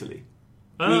would be Italy.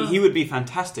 He would be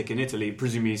fantastic in Italy,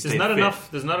 presumably he stayed fit.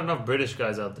 There's not enough British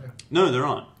guys out there. No, there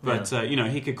aren't. But,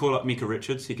 he could call up Mika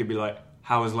Richards. He could be like,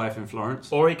 how is life in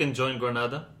Florence? Or he can join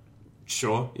Granada.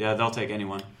 Sure, yeah, they'll take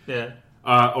anyone. Yeah.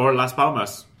 Or Las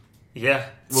Palmas. Yeah.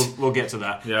 We'll get to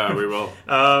that. Yeah, we will.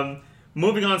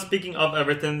 Moving on, speaking of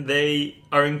Everton, they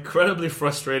are an incredibly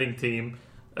frustrating team.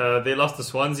 They lost to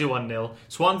Swansea 1-0.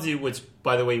 Swansea, which,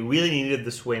 by the way, really needed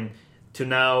this win to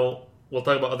now... We'll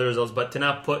talk about other results, but to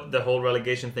now put the whole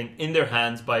relegation thing in their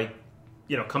hands by,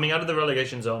 coming out of the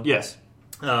relegation zone. Yes.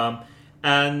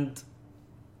 And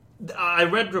I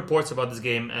read reports about this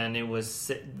game, and they were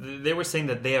saying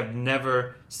that they have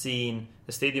never seen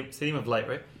the Stadium of Light,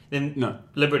 right? No.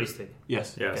 Liberty Stadium.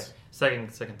 Yes. Okay.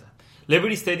 Second time.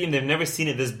 Liberty Stadium, they've never seen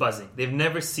it this buzzing. They've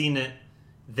never seen it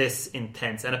this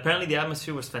intense. And apparently the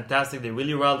atmosphere was fantastic. They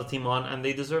really riled the team on, and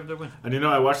they deserved their win. And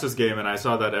I watched this game and I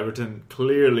saw that Everton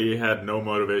clearly had no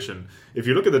motivation. If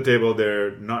you look at the table,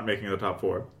 they're not making the top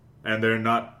four. And they're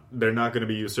not going to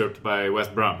be usurped by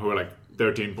West Brom, who are like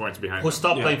 13 points behind Who them.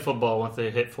 stopped playing football once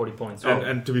they hit 40 points.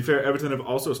 And to be fair, Everton have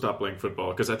also stopped playing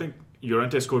football, because I think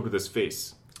Llorente scored with his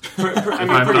face.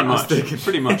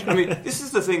 Pretty much. I mean, this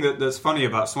is the thing that's funny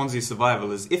about Swansea's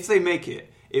survival is if they make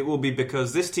it, it will be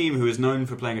because this team, who is known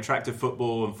for playing attractive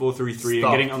football and 4-3-3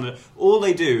 and getting on the... All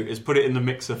they do is put it in the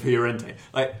mixer for Llorente.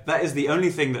 Like, that is the only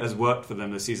thing that has worked for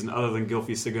them this season, other than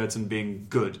Gylfi Sigurdsson being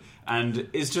good. And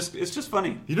it's just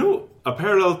funny. A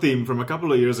parallel theme from a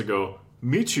couple of years ago,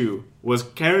 Michu was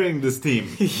carrying this team.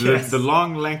 Yes. The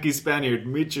long, lanky Spaniard,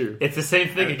 Michu. It's the same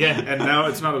thing again. And now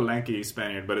it's not a lanky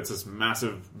Spaniard, but it's this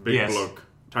massive, big bloke.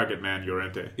 target man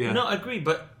Llorente. Yeah. No, I agree,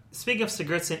 but speaking of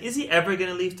Sigurdsson, is he ever going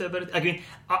to leave to Everton? I mean,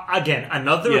 again,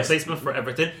 another Yes. replacement for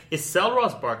Everton is sell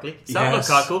Ross Barkley, sell Yes.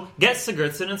 Lukaku, get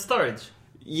Sigurdsson and Sturridge.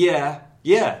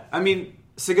 Yeah. I mean,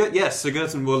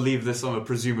 Sigurdsson will leave this summer,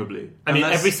 presumably. I mean,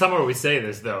 Unless- every summer we say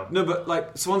this, though. No, but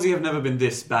like Swansea have never been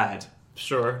this bad.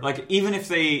 Sure. Like even if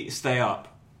they stay up,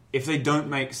 if they don't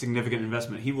make significant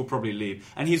investment, he will probably leave.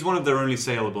 And he's one of their only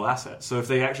saleable assets. So if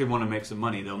they actually want to make some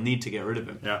money, they'll need to get rid of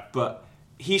him. Yeah. But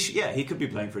he could be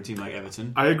playing for a team like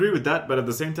Everton. I agree with that, but at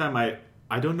the same time,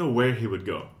 I don't know where he would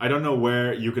go. I don't know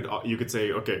where you could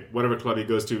say, okay, whatever club he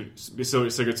goes to, so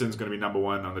Sigurdsson's going to be number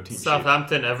one on the team sheet.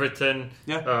 Southampton, Everton,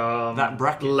 Yeah. That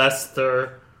bracket.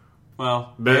 Leicester.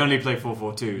 Well, But- they only play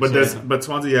 4-4-2. But so but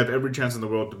Swansea have every chance in the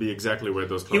world to be exactly where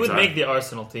those clubs He would are. make the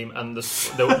Arsenal team, and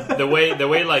the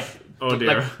way like Oh, dear.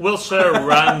 like Wilshere,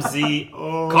 Ramsey,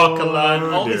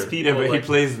 Coquelin, all dear. these people. yeah, but like- he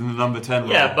plays in the number 10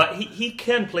 role. yeah, but he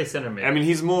can play centre mid. I mean,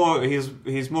 he's more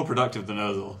productive than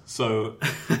Ozil. So,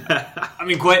 I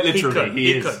mean, quite He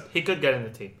literally, could. He could get in the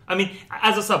team. I mean,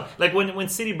 as a sub, like when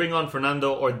City bring on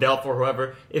Fernando or Delph or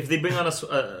whoever, if they bring on a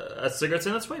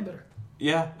Sigurdsson, that's way better.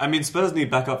 Yeah, I mean, Spurs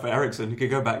need backup for Eriksen. He could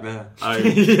go back there.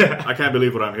 I can't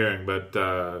believe what I'm hearing, but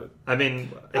I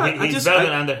mean, I he's just- better I-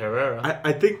 than Ander Herrera.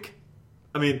 I think,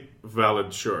 I mean,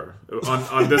 valid, sure.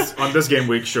 On this game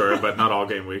week, sure, but not all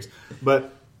game weeks.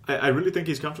 But I really think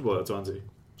he's comfortable at Swansea.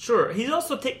 Sure, he's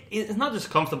also it's not just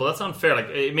comfortable. That's unfair. Like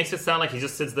it makes it sound like he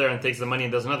just sits there and takes the money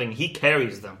and does nothing. He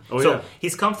carries them. Oh, so yeah.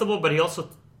 he's comfortable, but he also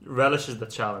relishes the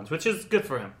challenge, which is good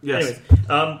for him. Yes.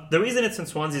 Anyways, the reason it's in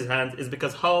Swansea's hands is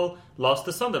because Hull lost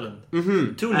to Sunderland.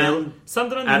 2-0. And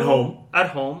Sunderland at who- home. At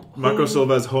home. Marco who-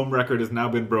 Silva's home record has now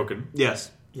been broken. Yes.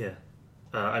 Yeah.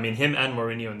 I mean, him and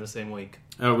Mourinho in the same week.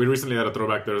 We recently had a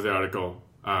Throwback Thursday article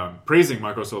praising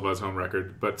Marco Silva's home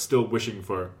record, but still wishing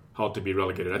for Hull to be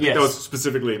relegated. I think Yes. that was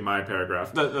specifically in my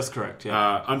paragraph. That's correct,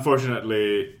 yeah.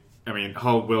 Unfortunately, I mean,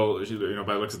 Hull will, by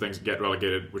the looks of things, get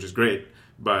relegated, which is great.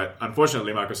 But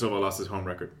unfortunately, Marco Silva lost his home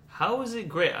record. How is it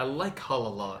great? I like Hull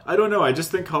a lot. I don't know. I just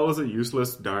think Hull is a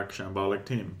useless, dark, shambolic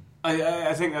team.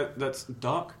 I think that's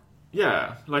dark.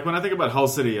 Yeah, like when I think about Hull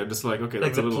City, I'm just like, okay, Like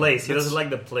that's the a little, place. He that's- doesn't like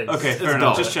the place. Okay, fair It's enough.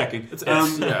 dull. Just checking.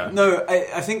 yeah. No,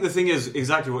 I think the thing is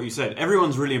exactly what you said.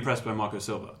 Everyone's really impressed by Marco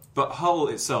Silva, but Hull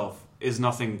itself is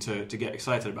nothing to get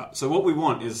excited about. So what we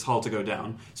want is Hull to go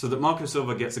down so that Marco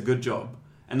Silva gets a good job,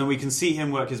 and then we can see him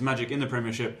work his magic in the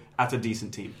Premiership at a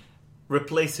decent team.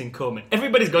 Replacing Coleman.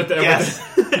 Everybody's going to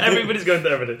Everton. Everybody's going to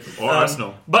Everton. Or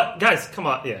Arsenal. But guys, come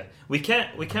on, yeah. We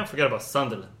can't forget about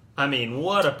Sunderland. I mean,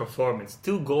 what a performance.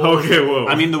 2 goals. Okay, whoa.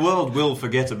 I mean, the world will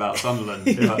forget about Sunderland.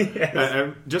 but-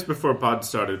 And just before pod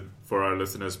started, for our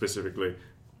listeners specifically,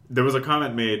 there was a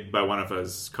comment made by one of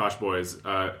us, Kosh Boys,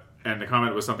 and the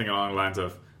comment was something along the lines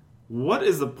of, what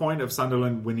is the point of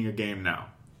Sunderland winning a game now?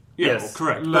 Yeah, Yes. well,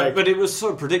 correct. Like- but it was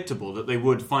so predictable that they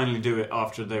would finally do it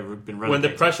after they've been relegated. When the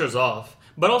pressure's off.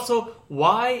 But also,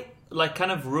 why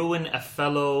kind of ruin a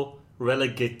fellow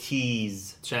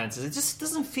relegatee's chances? It just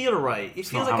doesn't feel right. It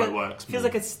feels not like how it works, feels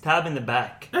man. like a stab in the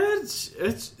back.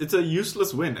 It's a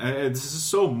useless win. This is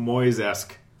so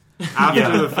Moyes-esque.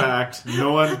 After the fact,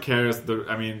 no one cares.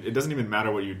 It doesn't even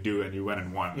matter what you do, and you went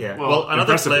and won. Yeah. Well, Well, another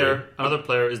impressively.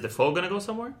 player is Defoe going to go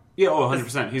somewhere? Yeah,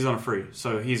 100%. He's on a free,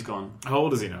 so he's gone. How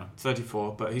old is he now?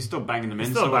 34, but he's still banging them in.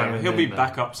 still So banging he'll them be in, man.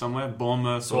 back up somewhere.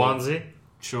 Bournemouth, or- Swansea?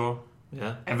 sure,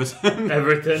 Yeah. Everton.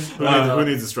 Everton? Who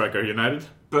needs a striker? United?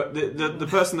 But the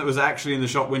person that was actually in the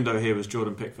shop window here was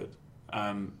Jordan Pickford,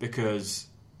 because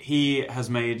he has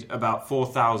made about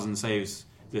 4,000 saves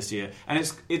this year, and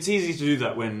it's easy to do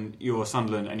that when you're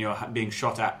Sunderland and you're being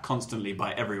shot at constantly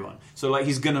by everyone. So like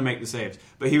he's gonna make the saves,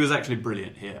 but he was actually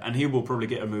brilliant here, and he will probably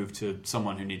get a move to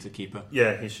someone who needs a keeper.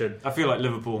 Yeah, he should. I feel like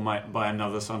Liverpool might buy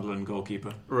another Sunderland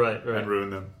goalkeeper. Right. And ruin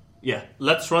them. Yeah,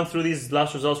 Let's run through these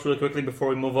last results really quickly before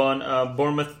we move on.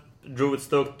 Bournemouth drew with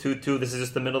Stoke 2-2. This is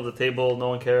just the middle of the table. No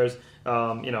one cares.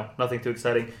 Nothing too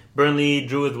exciting. Burnley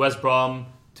drew with West Brom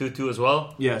 2-2 as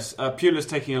well. yes. Pulis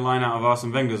taking a line out of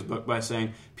Arsene Wenger's book by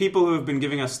saying, "People who have been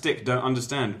giving us stick don't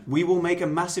understand. We will make a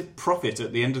massive profit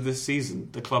at the end of this season.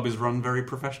 The club is run very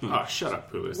professionally." Oh, shut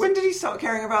up, Pulis. When did he start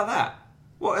caring about that?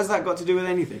 What has that got to do with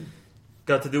anything?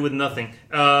 Got to do with nothing.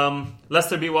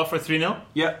 Leicester beat Watford 3-0.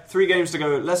 Yeah, 3 games to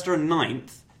go. Leicester are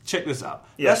 9th. Check this out.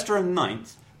 Yeah. Leicester are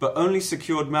 9th, but only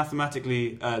secured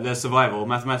mathematically their survival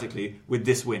mathematically with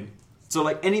this win. So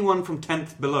like anyone from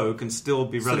 10th below can still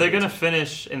be relegated. So they're going to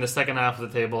finish in the second half of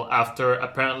the table after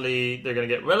apparently they're going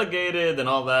to get relegated and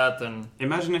all that. And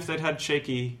Imagine if they'd had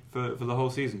Shaky for the whole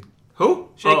season. who?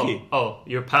 Shaky. Oh,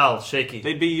 your pal, Shaky.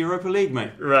 They'd be Europa League,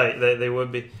 mate. Right, they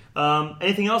would be.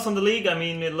 Anything else on the league? I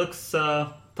mean, it looks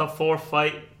top 4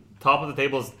 fight top of the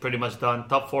table is pretty much done.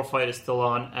 Top 4 fight is still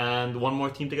on, and one more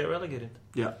team to get relegated.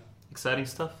 Yeah. Exciting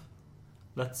stuff.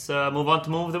 Let's move on to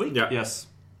Move of the Week. Yeah. Yes.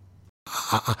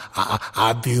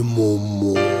 I be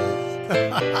Momo.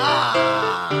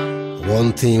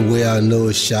 One thing where I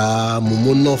know, Sha,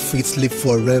 Momo not fit sleep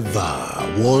forever.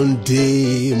 One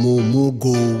day, Momo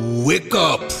go wake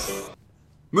up.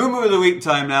 Moo of the Week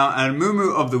time now, and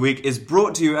Moo of the Week is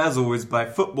brought to you as always by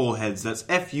Football Heads. That's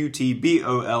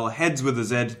FUTBOL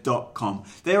headswithaz.com.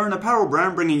 They are an apparel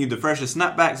brand bringing you the freshest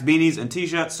snapbacks, beanies and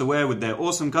t-shirts to wear with their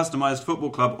awesome customized football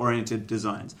club oriented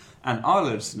designs. And our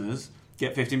listeners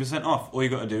get 15% off. All you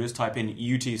got to do is type in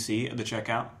UTC at the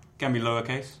checkout. Can be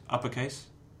lowercase, uppercase.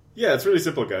 Yeah, it's really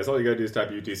simple, guys. All you gotta do is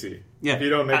type UTC. Yeah. If you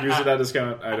don't make use of that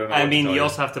discount, I don't know. I mean, you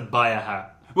also have to buy a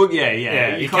hat. Well,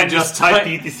 yeah. You can't just type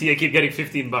UTC and keep getting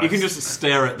 $15. You can just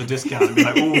stare at the discount and be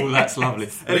like, "Oh, that's lovely."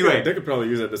 Anyway, they could probably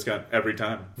use that discount every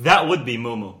time. That would be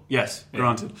Momo. yes,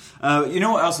 granted. You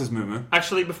know what else is Moo?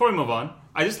 Actually, before we move on,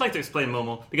 I just like to explain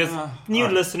Momo because new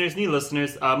alright. listeners,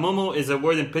 Momo is a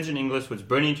word in Pidgin English which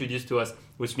Bernie introduced to us,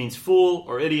 which means fool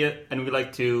or idiot, and we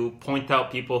like to point out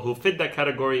people who fit that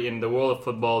category in the world of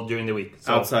football during the week.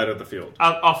 So, Outside of the field.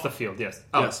 off the field, yes.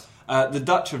 Yes. The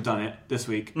Dutch have done it this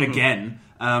week again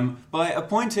by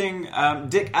appointing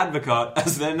Dick Advocaat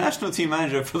as their national team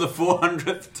manager for the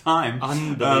 400th time.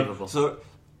 Unbelievable. So,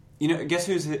 guess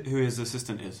who his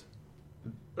assistant is?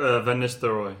 Van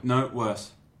Nistelrooy. No,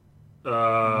 worse.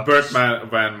 Bert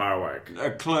van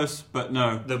Marwijk. Close, but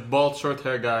no. The bald short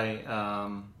hair guy,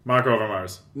 Mark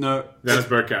Overmars. No. Dennis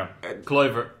Bergkamp.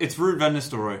 Kluivert. It's Ruud van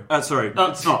Nistelrooy. Sorry,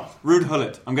 it's not. Ruud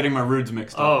Gullit. I'm getting my Ruuds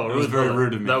mixed up. Oh, it was Ruud very Gullit.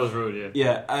 rude of me. That was rude,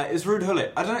 yeah. Yeah, it's Ruud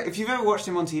Gullit. I don't know if you've ever watched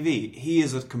him on TV. He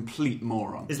is a complete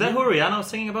moron. Is that who Rihanna was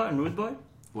singing about in Rude Boy?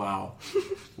 Wow.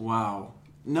 Wow.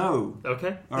 No.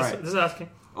 Okay. All right. Just asking.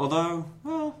 Although,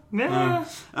 well, Yeah,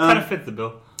 kind of fit the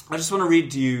bill. I just want to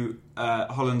read to you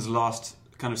Holland's last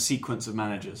kind of sequence of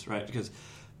managers, right? Because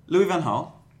Louis van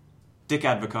Gaal, Dick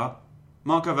Advocaat,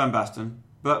 Marco van Basten,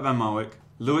 Bert van Marwijk,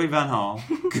 Louis van Gaal,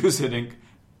 Guus Hiddink,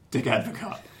 Dick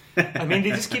Advocaat. I mean, they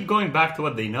just keep going back to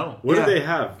what they know. What Yeah. do they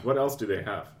have? What else do they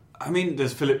have? I mean,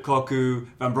 there's Philip Koku,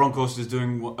 Van Bronckhorst is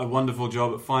doing a wonderful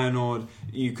job at Feyenoord.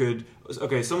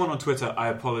 Someone on Twitter, I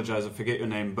apologise, I forget your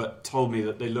name, but told me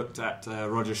that they looked at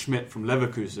Roger Schmidt from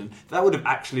Leverkusen. That would have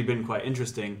actually been quite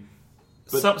interesting.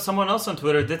 But Someone else on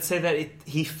Twitter did say that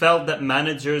he felt that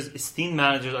esteemed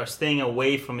managers are staying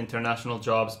away from international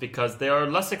jobs because they are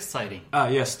less exciting.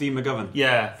 Yes, Steve McGovern.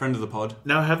 Yeah. Friend of the pod.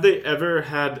 Now, have they ever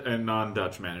had a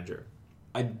non-Dutch manager?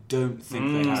 I don't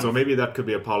think they have. So maybe that could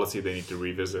be a policy they need to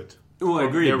revisit. Oh, I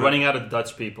agree. They're but- running out of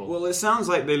Dutch people. Well, it sounds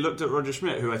like they looked at Roger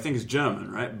Schmidt, who I think is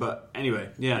German, right? But anyway,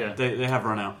 Yeah. they have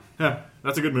run out. Yeah,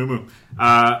 that's a good moo-moo.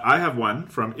 I have one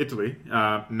from Italy.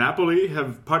 Napoli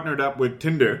have partnered up with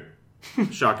Tinder,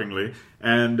 shockingly.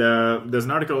 And there's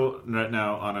an article right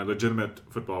now on a legitimate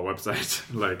football website,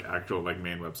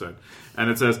 main website. And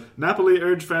it says, Napoli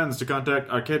urge fans to contact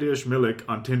Arkadiusz Milik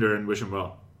on Tinder and wish him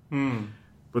well.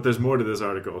 But there's more to this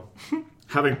article.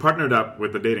 Having partnered up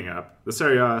with the dating app, the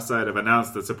Serie A side have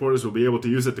announced that supporters will be able to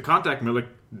use it to contact Milik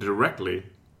directly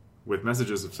with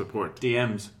messages of support.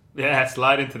 DMs. Yeah,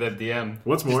 slide into that DM.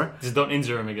 What's more, Just don't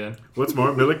injure him again.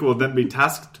 Milik will then be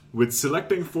tasked with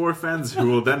selecting 4 fans who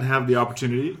will then have the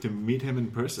opportunity to meet him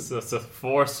in person. So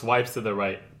 4 swipes to the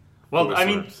right. Well, 4 I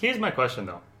mean, swipes. here's my question,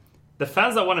 though. The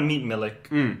fans that want to meet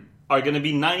Milik are going to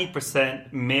be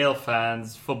 90% male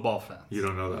fans, football fans. You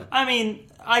don't know that. I mean,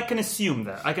 I can assume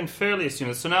that. I can fairly assume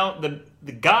that. So now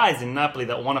the guys in Napoli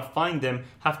that want to find them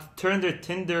have to turn their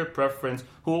Tinder preference,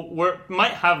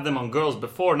 might have them on girls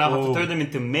before, now have to turn them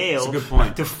into male That's a good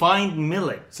point. to find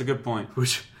Milik. It's a good point.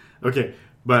 Okay,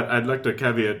 but I'd like to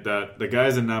caveat that the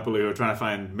guys in Napoli who are trying to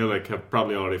find Milik have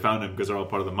probably already found him because they're all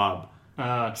part of the mob.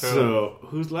 True. So,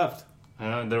 who's left?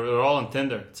 They're all on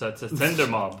Tinder. It's a Tinder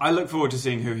mob. I look forward to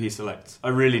seeing who he selects. I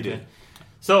really do.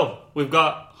 So, we've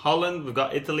got Holland, we've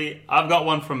got Italy. I've got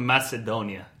one from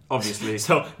Macedonia. Obviously.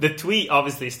 So, the tweet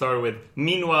obviously started with,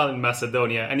 meanwhile in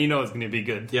Macedonia, and you know it's going to be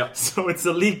good. Yep. So, it's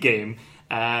a league game,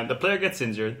 and the player gets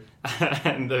injured,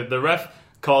 and the ref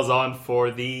calls on for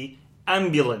the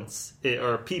ambulance,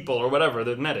 or people, or whatever,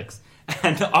 the medics.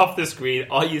 And off the screen,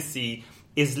 all you see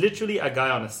is literally a guy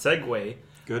on a Segway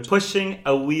Good. pushing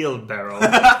a wheelbarrow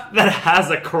that has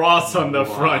a cross on the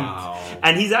front.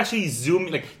 And he's actually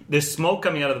zooming, like, there's smoke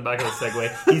coming out of the back of the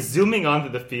Segway. He's zooming onto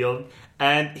the field,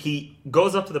 and he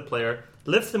goes up to the player,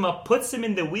 lifts him up, puts him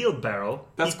in the wheelbarrow.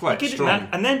 That's quite you can strong.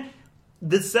 and then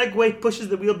the Segway pushes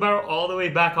the wheelbarrow all the way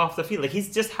back off the field. Like,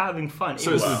 he's just having fun.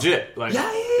 So it's legit. Like,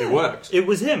 Yeah. it worked. It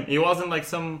was him. It wasn't like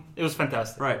it was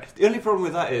fantastic. Right. The only problem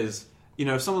with that is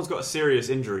if someone's got a serious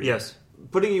injury, Yes.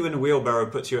 putting you in a wheelbarrow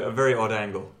puts you at a very odd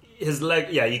angle. His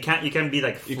leg, you can't be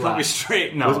like flat. You can't be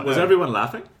straight. No. Was everyone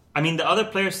laughing? I mean, the other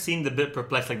players seemed a bit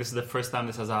perplexed, like this is the first time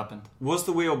this has happened. Was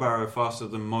the wheelbarrow faster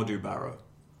than Modu Barrow?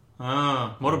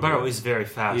 Motor is very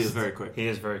fast. He is very quick. He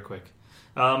is very quick.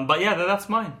 But yeah, that's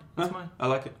mine. That's mine. I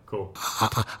like it. Cool.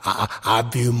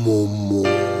 Abi Momo.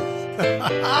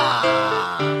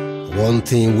 One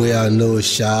thing where I know,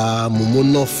 Sha, Momo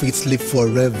not fit sleep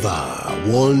forever.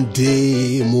 One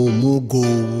day, Momo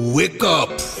go wake up.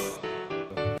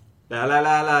 La la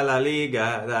la la la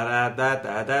liga da da da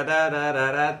da da da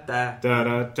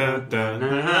da da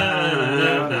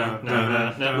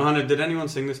da. Mohamed, did anyone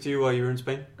sing this to you while you were in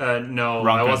Spain? No,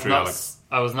 Wrong I was country, not. Alex.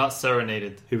 I was not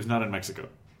serenaded. He was not in Mexico.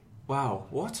 Wow,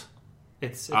 what?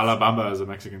 It's Alabama is a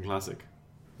Mexican classic.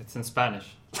 it's in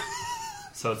Spanish,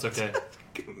 so it's okay.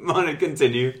 Mohamed,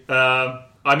 continue.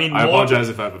 I mean, I more, apologize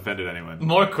if I've offended anyone.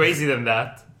 more crazy than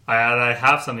that. I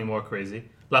have something more crazy.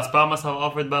 Las Palmas have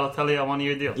offered Balotelli a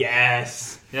 1-year deal.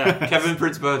 Yes. Yeah. Kevin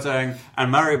Prince Boateng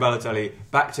and Mario Balotelli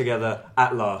back together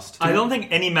at last. I don't think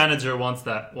any manager wants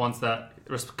that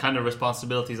kind of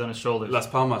responsibilities on his shoulders. Las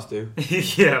Palmas do.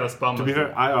 Yeah, Las Palmas. To be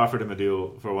fair, I offered him a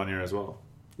deal for 1 year as well.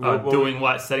 Doing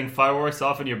what? Setting fireworks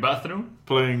off in your bathroom?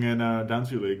 Playing in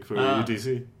Downsview League for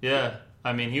UTC. Yeah.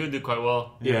 I mean, he would do quite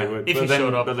well. Yeah, he would. If but he then,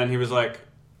 showed up. But then he was like,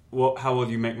 how will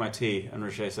you make my tea? And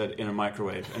Rocher said, in a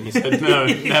microwave. And he said, no,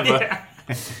 never.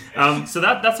 Yeah. So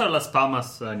that's our Las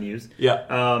Palmas news.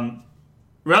 Yeah.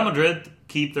 Real Madrid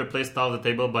keep their place top of the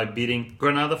table by beating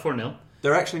Granada 4-0.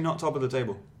 They're actually not top of the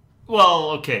table. Well,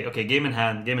 okay, game in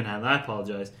hand. I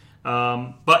apologize.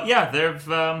 But yeah,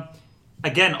 they've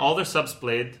again all their subs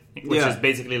played, which is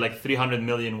basically like 300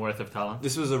 million worth of talent.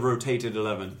 This was a rotated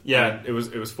 11. Yeah, And it was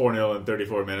 4-0 in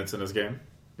 34 minutes in this game.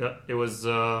 yeah, it was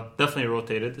definitely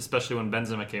rotated, especially when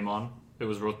Benzema came on. It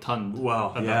was rotund.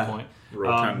 Wow, at yeah. that point.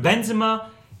 Rotund. Benzema.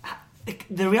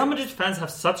 The Real Madrid fans have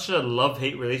such a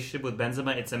love-hate relationship with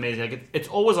Benzema. It's amazing. Like it's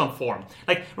always on form.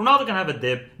 Like Ronaldo can have a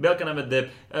dip, Bale can have a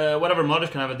dip, whatever.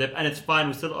 Modric can have a dip, and it's fine.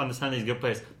 We still understand he's good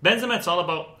players. Benzema, it's all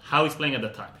about how he's playing at the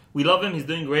time. We love him. He's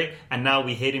doing great, and now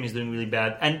we hate him. He's doing really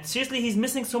bad. And seriously, he's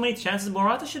missing so many chances.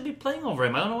 Morata should be playing over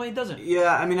him. I don't know why he doesn't.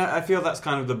 Yeah, I mean, I feel that's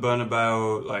kind of the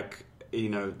Bernabeu, like,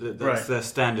 that's Right. their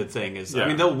standard thing. Is Yeah. I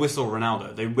mean, they'll whistle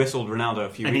Ronaldo. They whistled Ronaldo a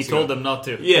few And he weeks ago. told them not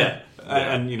to. Yeah.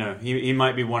 And he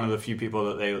might be one of the few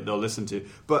people that they'll listen to.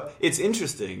 But it's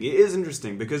interesting. It is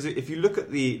interesting because if you look at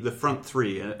the front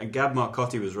three, and Gab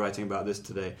Marcotti was writing about this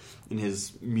today in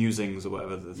his musings or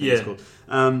whatever the thing is called.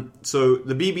 So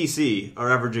the BBC are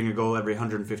averaging a goal every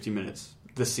 150 minutes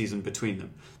this season between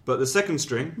them. But the second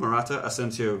string, Morata,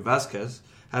 Asensio, Vasquez,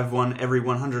 have won every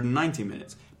 190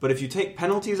 minutes. But if you take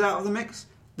penalties out of the mix,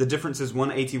 the difference is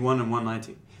 181 and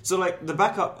 190. So, like, the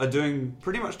backup are doing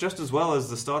pretty much just as well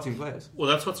as the starting players. Well,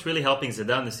 that's what's really helping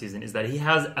Zidane this season is that he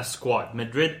has a squad.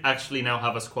 Madrid actually now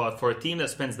have a squad. For a team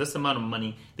that spends this amount of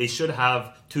money, they should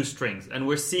have two strings. And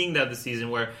we're seeing that this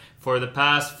season where for the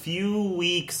past few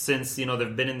weeks since,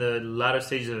 they've been in the latter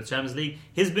stages of the Champions League,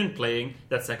 he's been playing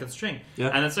that second string. Yeah.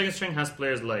 And that second string has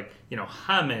players like,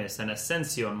 James and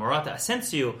Asensio and Morata.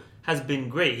 Asensio has been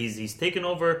great. He's taken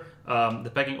over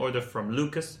the pecking order from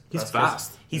Lucas. He's Vasquez.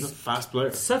 fast. He's a fast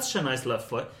player. Such a nice left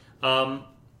foot.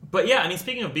 But yeah, I mean,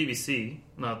 speaking of BBC,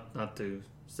 not to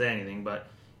say anything, but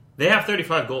they have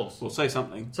 35 goals. We'll say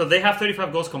something. So they have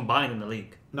 35 goals combined in the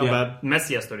league. Not Yeah. bad.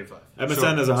 Messi has 35.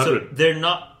 MSN has So 100. they're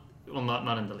not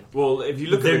in the league. Well, if you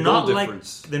look They're at the goal not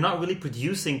difference... they're not really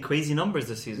producing crazy numbers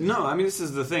this season. No, I mean, this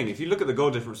is the thing. If you look at the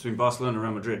goal difference between Barcelona and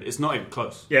Real Madrid, it's not even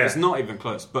close. Yeah. It's not even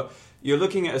close. But you're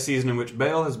looking at a season in which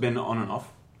Bale has been on and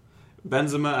off.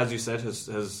 Benzema, as you said,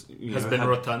 has been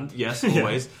rotund. Yes, Yeah.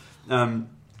 always.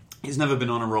 He's never been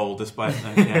on a roll, despite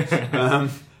that.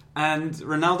 And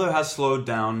Ronaldo has slowed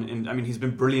down. He's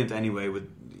been brilliant anyway with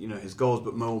his goals,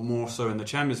 but more so in the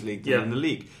Champions League than in the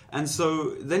league. And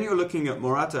so then you're looking at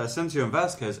Morata, Asensio, and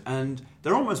Vasquez, and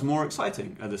they're almost more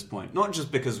exciting at this point. Not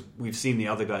just because we've seen the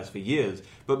other guys for years,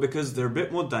 but because they're a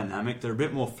bit more dynamic, they're a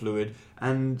bit more fluid,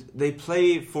 and they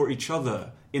play for each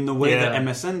other in the way that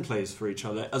MSN plays for each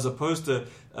other, as opposed to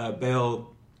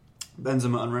Bale,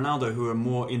 Benzema, and Ronaldo, who are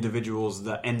more individuals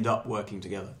that end up working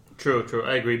together. True,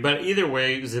 I agree. But either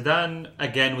way, Zidane,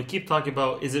 again, we keep talking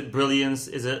about, is it brilliance?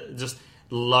 Is it just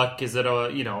luck? Is it a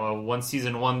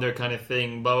one-season wonder kind of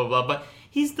thing? Blah, blah, blah. But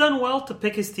he's done well to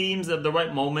pick his teams at the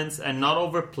right moments and not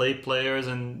overplay players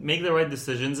and make the right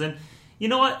decisions. And, you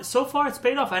know what? So far, it's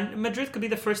paid off, and Madrid could be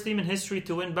the first team in history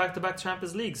to win back-to-back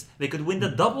Champions Leagues. They could win the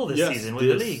double this season with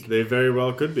the league. They very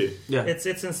well could be. Yeah, it's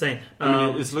insane. I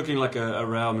mean, it's looking like a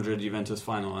Real Madrid-Juventus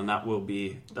final, and that will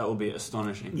be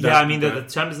astonishing. Yeah, I mean, the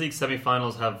Champions League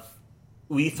semi-finals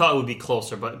we thought it would be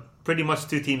closer, but pretty much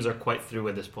two teams are quite through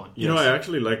at this point. You know, I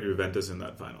actually like Juventus in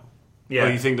that final. Yeah, Oh,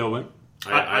 you think they'll win?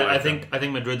 I think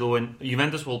Madrid will win.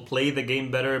 Juventus will play the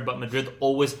game better, but Madrid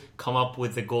always come up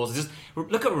with the goals. Just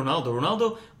look at Ronaldo.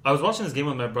 Ronaldo. I was watching this game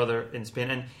with my brother in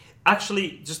Spain, and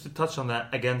actually, just to touch on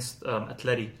that against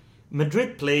Atleti,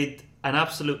 Madrid played an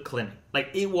absolute clinic. Like,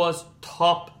 it was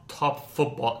top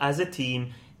football as a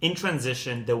team in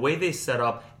transition. The way they set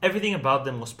up, everything about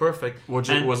them was perfect. Was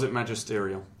it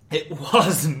magisterial? It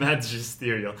was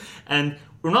magisterial, and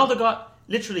Ronaldo got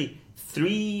literally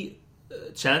 3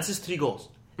 chances, 3 goals.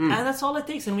 And that's all it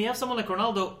takes. And we have someone like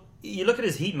Ronaldo, you look at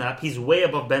his heat map, he's way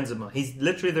above Benzema. He's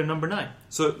literally their number 9.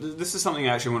 So this is something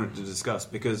I actually wanted to discuss,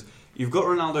 because you've got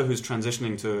Ronaldo who's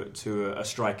transitioning to a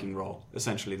striking role,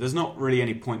 essentially. There's not really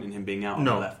any point in him being out on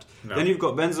the left. No. Then you've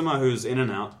got Benzema who's in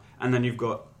and out, and then you've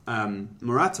got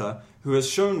Morata, who has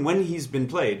shown when he's been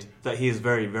played that he is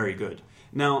very, very good.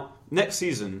 Now, next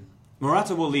season,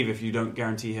 Morata will leave if you don't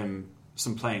guarantee him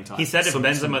some playing time. He said if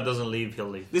Benzema doesn't leave, he'll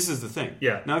leave. This is the thing.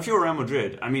 Yeah. Now, if you're Real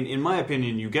Madrid, I mean, in my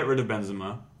opinion, you get rid of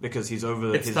Benzema because he's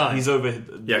over. It's time. He's over.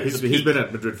 He's been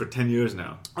at Madrid for 10 years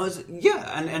now.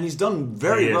 And he's done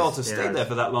very He well is, to stay yeah. there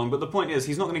for that long. But the point is,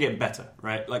 he's not going to get better,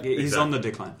 right? Like, he's Exactly. on the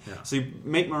decline. Yeah. So you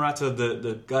make Morata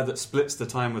the guy that splits the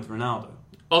time with Ronaldo.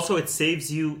 Also, it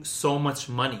saves you so much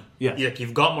money. Yeah. Like,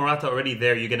 you've got Morata already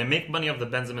there. You're going to make money off the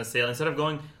Benzema sale. Instead of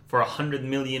going for 100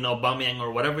 million Aubameyang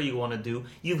or whatever you want to do,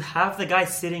 you have the guy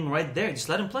sitting right there. Just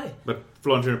let him play. But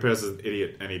Florentino Perez is an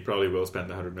idiot, and he probably will spend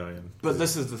 100 million. But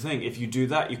this is the thing. If you do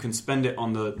that, you can spend it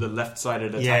on the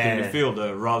left-sided attacking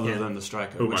midfielder rather than the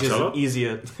striker, Who, which Marcelo? is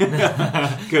easier.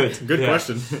 Good Good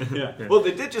question. Yeah. Well,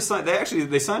 they did just sign.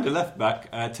 They signed a left back,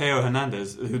 Teo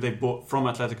Hernandez, who they bought from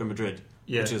Atletico Madrid,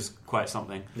 which is quite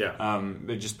something. Yeah.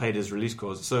 They just paid his release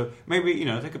clause, so maybe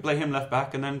they could play him left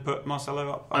back and then put Marcelo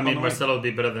up. I on mean, the Marcelo would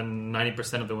be better than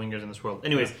 90% of the wingers in this world.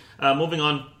 Anyways, moving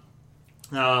on.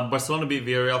 Barcelona beat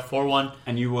Villarreal 4-1.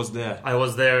 And you was there. I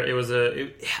was there. It was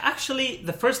actually,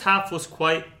 the first half was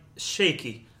quite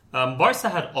shaky. Barca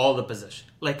had all the possession,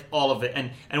 like all of it.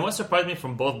 And what surprised me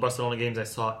from both Barcelona games I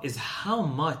saw is how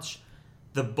much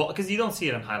the ball, because you don't see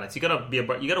it in highlights. You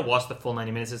gotta watch the full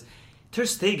 90 minutes. Is Ter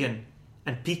Stegen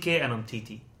and Piqué and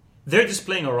Umtiti. They're just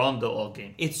playing a rondo all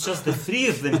game. It's just the three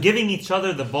of them giving each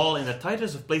other the ball in the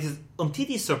tightest of places.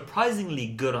 Umtiti is surprisingly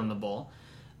good on the ball.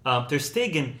 Ter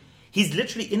Stegen, he's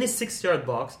literally in his 6-yard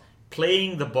box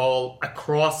playing the ball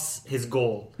across his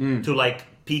goal to like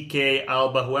Piqué,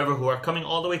 Alba, whoever, who are coming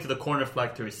all the way to the corner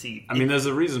flag to receive. I mean, there's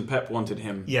a reason Pep wanted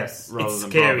him. Yes, rather it's than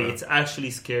scary. Bravo. It's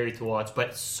actually scary to watch, but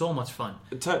it's so much fun.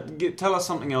 Tell us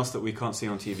something else that we can't see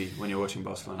on TV when you're watching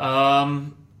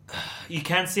Barcelona. You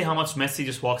can't see how much Messi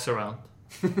just walks around.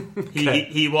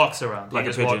 He walks around. Like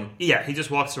he a just pigeon. he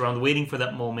just walks around waiting for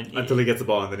that moment. Until he gets the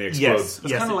ball and then he explodes.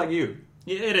 It's kind of like you.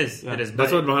 Yeah, it is. Yeah. It is.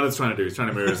 That's but, what Mohamed's trying to do. He's trying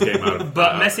to mirror his game out of...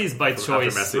 but Messi's by after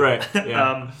choice. Messi. Right.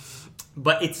 Yeah.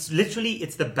 But it's literally,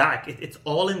 it's the back. It's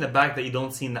all in the back that you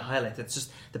don't see in the highlights. It's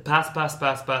just the pass.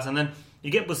 And then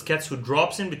you get Busquets who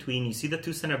drops in between. You see the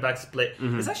two center backs split.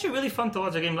 Mm-hmm. It's actually really fun to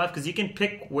watch a game live because you can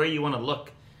pick where you want to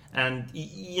look. And,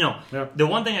 Yeah. the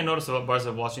one thing I noticed about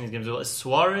Barca watching these games is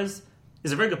Suarez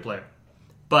is a very good player.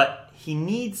 But he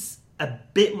needs a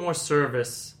bit more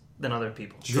service than other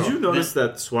people. Did you notice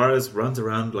that Suarez runs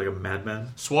around like a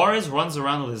madman? Suarez runs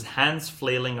around with his hands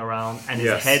flailing around and his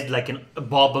Yes. head like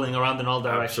bobbling around in all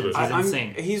directions. Absolutely. It's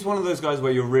insane. He's one of those guys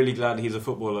where you're really glad he's a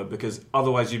footballer because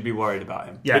otherwise you'd be worried about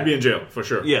him. Yeah. He'd be in jail, for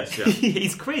sure. Yes. Yeah.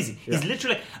 He's crazy. He's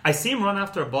literally... I see him run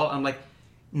after a ball. I'm like,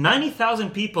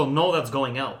 90,000 people know that's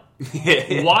going out.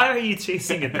 Why are you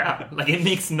chasing it down? Like, it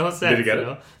makes no sense. Did he get it?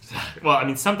 know? Well, I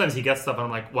mean, sometimes he gets stuff and I'm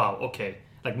like, wow, okay.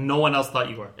 Like, no one else thought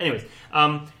you were. Anyways,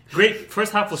 great.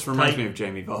 First half was Reminds tight. me of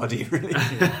Jamie Vardy, really.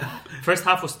 First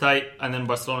half was tight, and then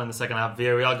Barcelona in the second half.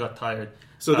 Villarreal got tired.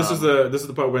 So this is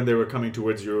the part when they were coming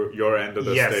towards your end of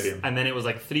the stadium. And then it was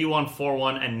like 3-1,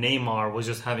 4-1, and Neymar was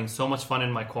just having so much fun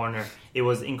in my corner. It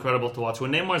was incredible to watch.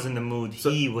 When Neymar's in the mood,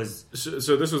 he was...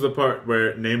 So this was the part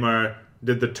where Neymar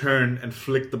did the turn and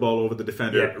flicked the ball over the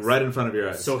defender right in front of your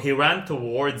eyes. So he ran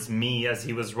towards me as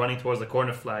he was running towards the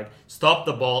corner flag, stopped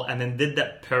the ball, and then did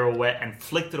that pirouette and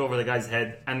flicked it over the guy's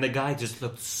head. And the guy just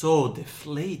looked so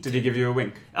deflated. Did he give you a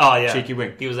wink? Oh, yeah. Cheeky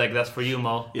wink. He was like, that's for you,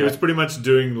 Mo. He was pretty much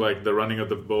doing like the running of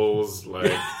the bulls,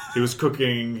 like He was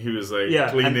cooking. He was like Yeah,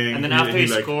 cleaning. and then after he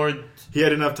like, scored, he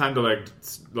had enough time to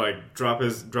like drop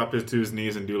his to his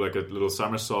knees and do like a little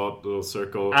somersault, little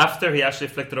circle. after he actually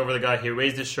flicked it over the guy, he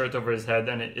raised his shirt over his head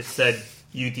and it said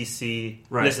UTC.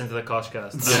 Right. Listen to the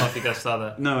Koshcast. I don't know if you guys saw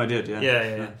that. No, I did. Yeah. Yeah.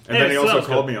 And Anyway, then he so that also was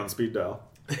called good. me on speed dial.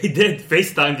 He did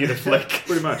FaceTime you the flick.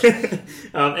 Pretty much.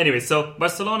 Anyway, so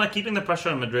Barcelona keeping the pressure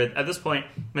on Madrid. At this point,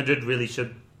 Madrid really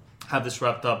should have this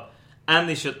wrapped up, and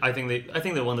they should. I think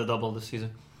they won the double this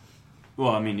season.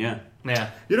 Well, I mean, yeah. Yeah,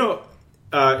 You know,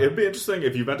 it'd be interesting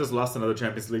if Juventus lost another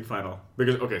Champions League final.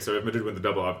 Because, okay, so if Madrid win the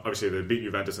double, obviously they beat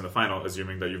Juventus in the final,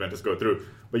 assuming that Juventus go through.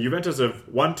 But Juventus have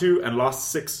won 2 and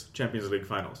lost 6 Champions League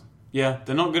finals. Yeah,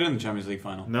 they're not good in the Champions League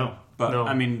final. No. But, No.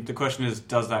 I mean, the question is,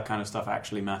 does that kind of stuff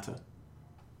actually matter?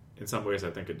 In some ways, I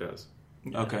think it does.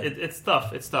 Okay. it's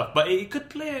tough. It's tough, but it could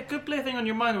play a thing on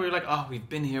your mind where you're like, oh, we've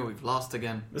been here, we've lost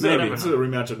again. This Maybe. is a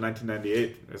rematch of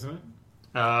 1998, isn't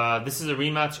it? This is a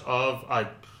rematch of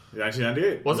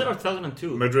 1998. was it or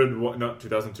 2002? Madrid, no,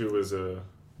 2002 was...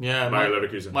 Yeah, Bayer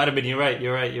Leverkusen. might have been. You're right.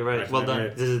 Well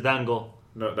done. 1998. This is Dan goal.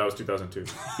 No, that was 2002.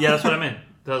 Yeah, that's what I meant.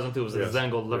 2002 was the Yes. Zidane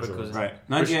goal. Yes, it Leverkusen. was. Right.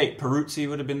 98, Peruzzi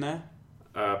would have been there.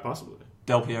 Possibly.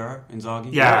 Del Piero, Inzaghi.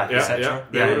 Yeah, Yeah, etc. yeah.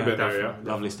 They would have been there, yeah.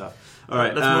 definitely. Lovely stuff. All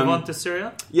right. Let's move on to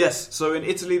Syria. Yes, so in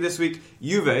Italy this week,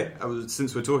 Juve,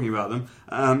 since we're talking about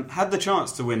them, had the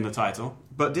chance to win the title,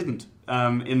 but didn't.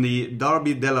 In the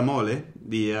Derby della Mole,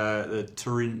 the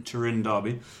Turin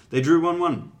derby, they drew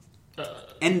 1-1,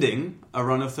 ending a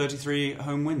run of 33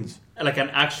 home wins. Like an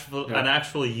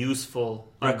actual useful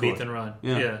Record. unbeaten run.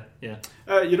 Yeah.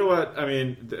 Yeah. You know what? I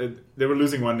mean, they were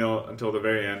losing 1-0 until the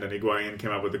very end, and Higuain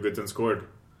came up with the goods and scored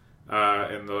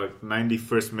in the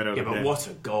 91st minute of Yeah, the but game. what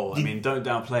a goal. I mean, don't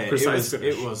downplay it. Precise It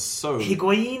finish. was so...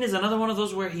 Higuain is another one of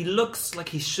those where he looks like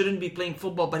he shouldn't be playing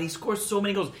football, but he scores so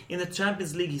many goals. In the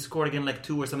Champions League, he scored again like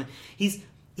 2 or something.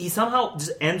 He somehow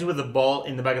just ends with the ball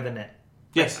in the back of the net.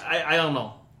 Yes. I don't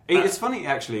know. It's funny,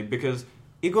 actually, because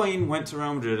Higuain went to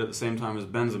Real Madrid at the same time as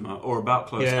Benzema, or about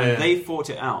close, Yeah, and yeah. they fought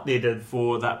it out They did.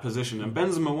 for that position. And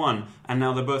Benzema won, and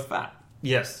now they're both fat.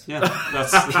 Yes. Yeah,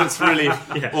 that's really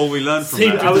all we learned from Same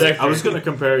that. trajectory. I was going to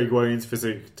compare Higuain's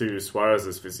physique to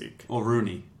Suarez's physique. Or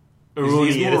Rooney.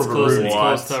 Rooney, He's more it's of a close, Rooney. it's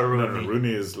close to No, Rooney.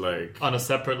 Rooney is like... On a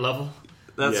separate level.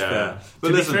 That's Yeah. fair. But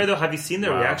To listen, be fair, though, have you seen the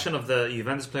Wow. reaction of the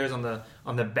Juventus players on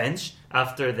the bench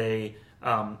after they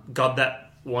got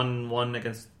that 1-1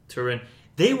 against Turin?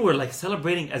 They were like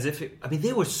celebrating as if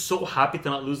they were so happy to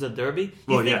not lose the derby. You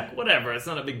Well, think, yeah. whatever, it's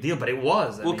not a big deal, but it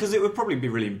was. I well, mean, because it would probably be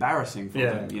really embarrassing for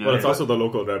Yeah. them. You know? Well, it's also the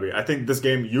local derby. I think this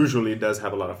game usually does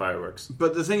have a lot of fireworks.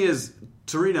 But the thing is,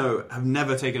 Torino have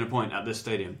never taken a point at this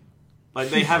stadium. Like,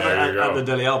 they have it There you at go. the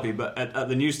Delle Alpi, but at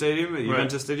the new stadium, at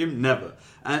Juventus Stadium, never.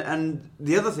 And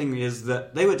the other thing is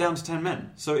that they were down to 10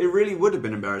 men. So it really would have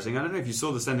been embarrassing. I don't know if you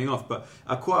saw the sending off, but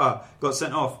Aqua got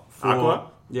sent off for...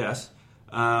 Aqua? Yes.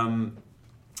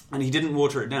 And he didn't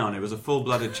water it down. It was a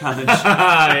full-blooded challenge.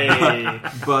 Aye.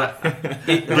 But...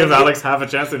 Give Alex half a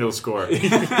chance and he'll score. He's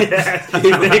the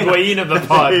Higuain of the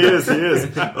pod. He is.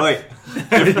 Wait,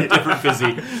 different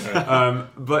physique.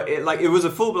 But it was a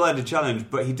full-blooded challenge,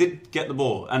 but he did get the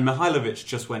ball, and Mihailovic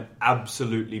just went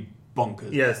absolutely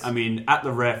bonkers. Yes. I mean, at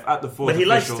the ref, at the fourth But he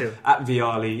likes official, to. at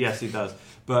Vialli, yes, he does.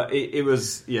 But it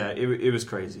was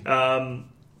crazy.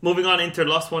 Moving on, Inter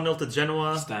lost 1-0 to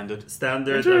Genoa. Standard.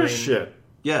 Standard. Shit.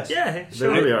 Yes. Yeah, They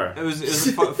sure. really are. It was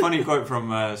a funny quote from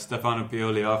Stefano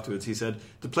Pioli afterwards. He said,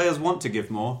 "The players want to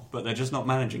give more, but they're just not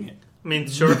managing it." I mean,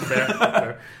 sure, fair.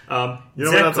 You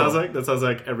know what that sounds like? That sounds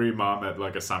like every mom at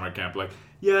like a summer camp. Like,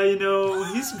 yeah,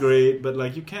 he's great, but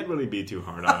like you can't really be too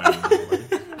hard on him.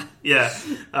 Yeah.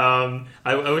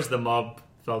 I wish the mob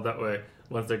felt that way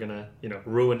once they're gonna,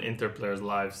 ruin Inter players'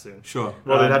 lives soon. Sure.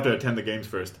 Well, they'd have to attend the games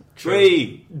first.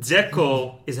 Three.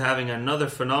 Dzeko is having another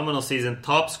phenomenal season,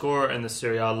 top scorer in the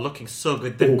Serie A, looking so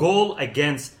good. The goal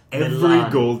against Every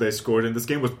Milan. goal they scored in this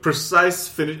game was precise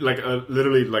finish,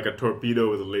 literally like a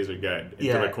torpedo with a laser guide into the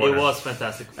Yeah, corner. it was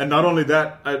fantastic. And not only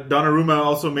that, Donnarumma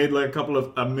also made like a couple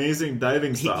of amazing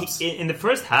diving stops. In the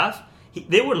first half,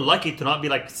 they were lucky to not be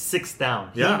like 6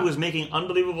 down. Yeah. He was making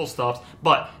unbelievable stops,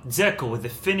 but Dzeko with the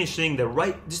finishing, the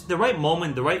right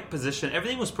moment, the right position,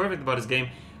 everything was perfect about his game.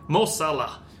 Mo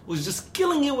Salah was just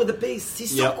killing it with the pace.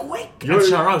 He's so Yep. quick. And You're-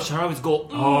 Sharawi's goal.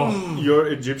 Your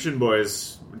Egyptian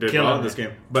boys did Killing well in it. this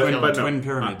game, but Killing no, it. Twin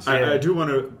pyramids. I do want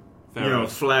to Fair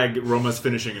enough. flag Roma's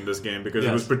finishing in this game because it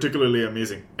Yes. was particularly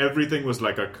amazing. Everything was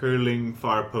like a curling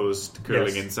far post,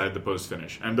 curling Yes. inside the post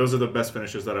finish, and those are the best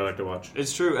finishes that I like to watch.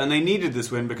 It's true, and they needed this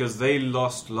win because they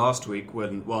lost last week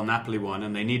when Napoli won,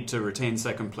 and they need to retain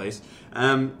second place.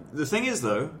 The thing is,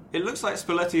 though, it looks like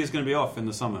Spalletti is going to be off in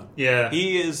the summer. Yeah.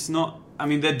 He is not I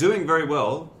mean, they're doing very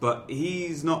well, but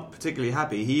he's not particularly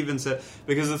happy. He even said,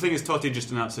 because the thing is, Totti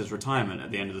just announced his retirement at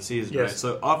the end of the season, Yes. right?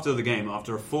 So after the game,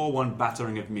 after a 4-1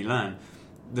 battering of Milan,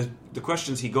 the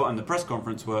questions he got in the press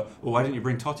conference were, well, why didn't you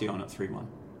bring Totti on at 3-1?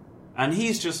 And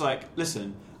he's just like,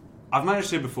 listen, I've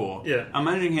managed here before. Yeah. I'm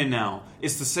managing here now.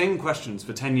 It's the same questions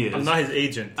for 10 years. I'm not his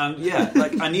agent. And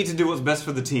I need to do what's best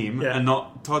for the team and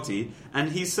not Totti.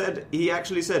 And he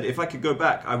actually said, if I could go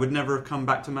back, I would never come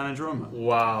back to manage Roma.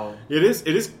 Wow. It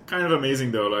is kind of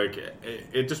amazing though. Like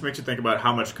it just makes you think about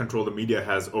how much control the media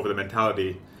has over the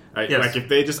mentality. Yes. Like if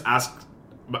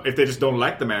they just don't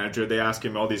like the manager, they ask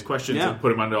him all these questions Yeah. and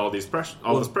put him under all this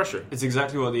pressure. It's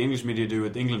exactly what the English media do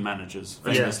with England managers,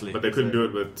 famously. But they couldn't do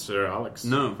it with Sir Alex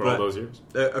for all those years.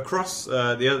 Across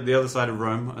the other side of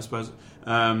Rome, I suppose,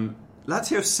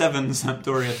 Lazio 7,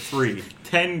 Sampdoria 3.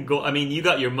 10 goal. I mean, you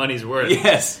got your money's worth.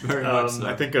 Yes, very much so.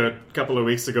 I think a couple of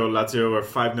weeks ago, Lazio were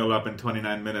 5-0 up in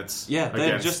 29 minutes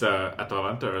against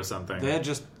Atalanta or something. They're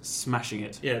just smashing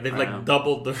it. Yeah, they've right now.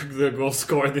 doubled the goal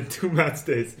scored in 2 match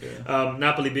days.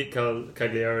 Napoli beat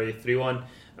Cagliari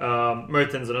 3-1.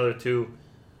 Mertens another 2.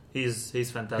 He's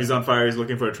fantastic. He's on fire. He's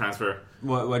looking for a transfer.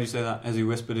 Why do you say that? Has he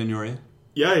whispered in your ear?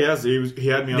 Yeah, he has. He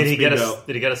had me on speed dial.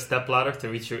 Did he get a step ladder to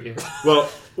reach your ear? Well,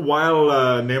 while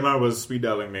Neymar was speed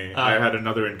dialing me, I had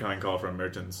another incoming call from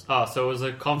Mertens. Oh, so it was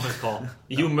a conference call.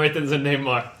 You, Mertens, and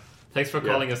Neymar. Thanks for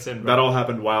calling us in, bro. That all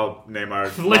happened while Neymar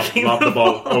Flicking lobbed the the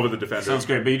ball ball. over the defender. Sounds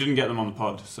great, but you didn't get them on the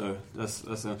pod, so that's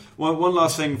one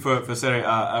last thing for Serie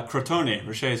A. Crotone,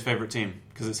 Rocher's favourite team,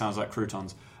 because it sounds like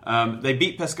croutons. They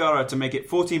beat Pescara to make it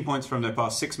 14 points from their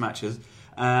past 6 matches.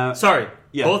 Sorry,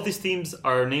 Yeah. both these teams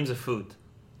are names of food.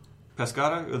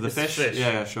 Pescara, the It's fish? fish.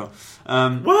 Yeah, sure.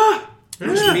 What?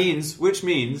 Which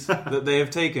means that they have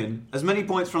taken as many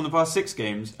points from the past 6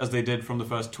 games as they did from the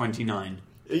first 29.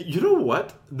 You know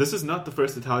what? This is not the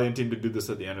first Italian team to do this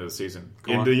at the end of the season.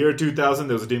 Go In on. the year 2000,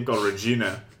 there was a team called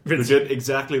Regina who did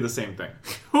exactly the same thing.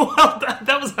 Well,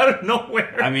 that was out of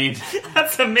nowhere. I mean,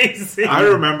 That's amazing. I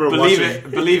remember believe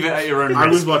watching... it at your own risk. I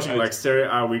was watching like Serie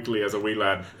A weekly as a wee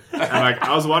lad, and like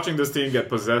I was watching this team get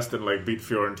possessed and like beat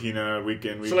Fiorentina week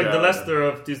in, week So like out. the Leicester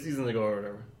of 2 seasons ago or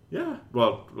whatever. Yeah,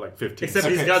 well, like 15. Except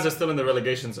these Okay. guys are still in the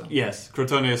relegation zone. Yes,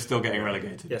 Crotone is still getting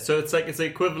relegated. Yeah, so it's the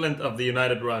equivalent of the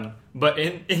United run, but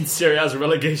in Serie A's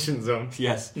relegation zone.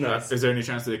 Yes. Nice. Is there any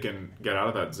chance that they can get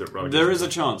out of that relegation? There is a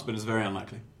chance, but it's very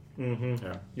unlikely.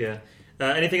 Yeah. Yeah.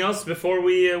 Anything else before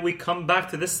we come back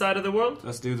to this side of the world?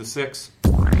 Let's do the 6.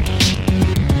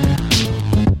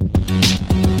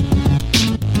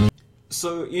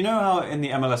 So, you know how in the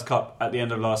MLS Cup at the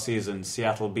end of last season,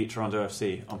 Seattle beat Toronto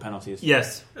FC on penalties?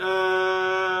 Yes.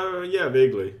 Yeah,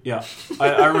 vaguely. Yeah.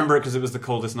 I remember it because it was the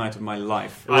coldest night of my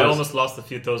life. I almost lost a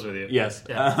few toes with you. Yes.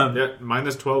 Yeah. Yeah,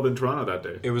 minus 12 in Toronto that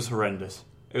day. It was horrendous.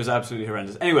 It was absolutely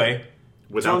horrendous. Anyway,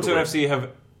 Without Toronto the win. FC have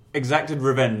exacted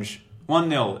revenge.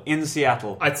 1-0 in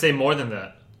Seattle. I'd say more than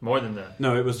that. More than that.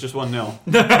 No, it was just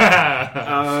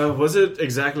 1-0. Was it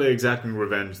exactly exacting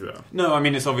revenge though? No, I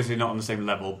mean, it's obviously not on the same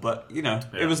level, but, you know,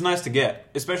 Yeah. it was nice to get,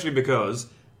 especially because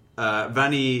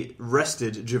Vanni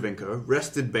rested Giovinco,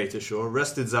 rested Beitashaw,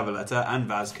 rested Zavaleta and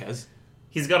Vazquez.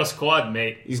 He's got a squad,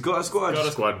 mate. He's got a squad.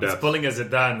 Squad He's depth. pulling a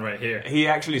Zidane right here. He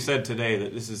actually said today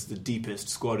that this is the deepest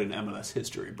squad in MLS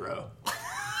history, bro.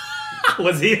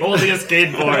 Was he holding a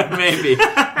skateboard? Maybe.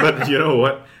 But you know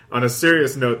what? On a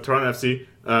serious note, Toronto FC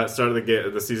started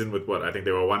the season with what? I think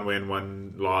they were 1 win,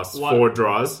 1 loss, Why- 4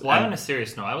 draws. Why and, on a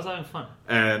serious note? I was having fun.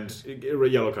 and a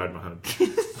yellow card, Mohammed.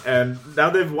 And now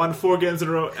they've won 4 games in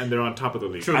a row, and they're on top of the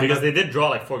league. True, And because the- they did draw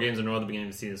like 4 games in a row at the beginning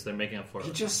of the season, so they're making up for it.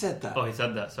 He just said that. Oh, he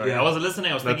said that. Sorry, Yeah. I wasn't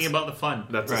listening. I was thinking That's- about the fun.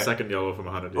 That's Right. the second yellow for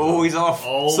Mohammed. Oh, he's off.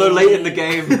 Oh. So late in the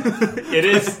game. It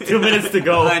is 2 minutes to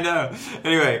go. I know.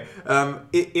 Anyway,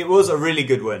 it was a really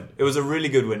good win. It was a really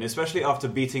good win, especially after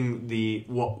beating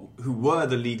who were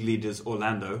the league leaders,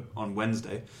 Orlando, on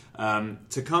Wednesday.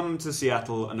 To come to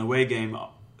Seattle, an away game,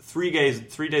 3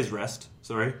 days rest.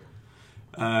 Sorry,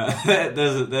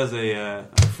 there's a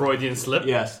Freudian slip.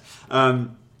 yes,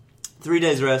 3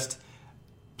 days rest.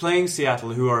 Playing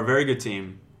Seattle, who are a very good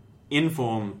team, in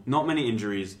form, not many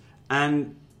injuries,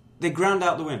 and they ground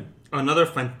out the win. Another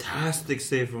fantastic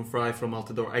save from Fry from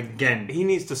Altidore again. He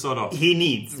needs to sort off. He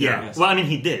needs, yeah. Yes. Well, I mean,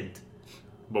 he did.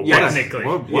 But Yeah, technically.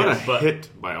 what Yes, a but- hit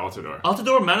by Altidore.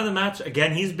 Altidore, man of the match.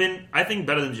 Again, he's been, I think,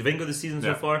 better than Giovinco this season so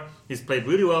Yeah. far. He's played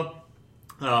really well.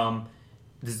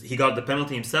 He got the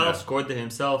penalty himself, Yeah. scored it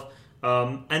himself.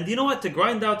 And you know what? To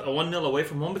grind out a 1-0 away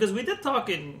from home, because we did talk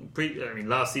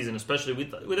last season especially, we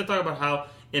did talk about how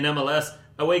in MLS,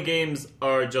 away games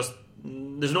are just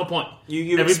there's no point.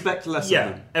 You expect less of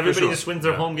them. Everybody for just sure. wins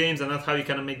their home games, and that's how you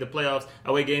kind of make the playoffs.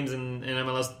 Away games in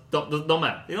MLS don't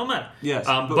matter. They don't matter. Yes,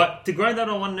 but to grind out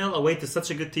a 1-0 away to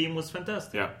such a good team was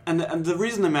fantastic. Yeah. And the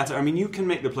reason they matter, I mean, you can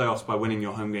make the playoffs by winning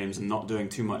your home games and not doing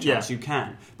too much Yeah. else. You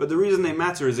can. But the reason they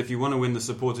matter is if you want to win the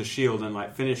Supporters' Shield and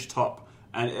like finish top.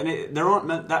 And there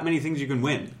aren't that many things you can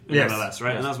win in MLS,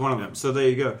 right? Yes. And that's one of them. So there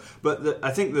you go. But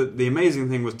I think that the amazing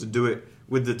thing was to do it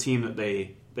with the team that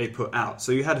they put out.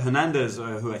 So you had Hernandez,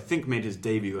 who I think made his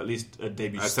debut, at least a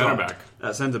debut At start. centre-back.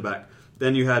 At centre-back.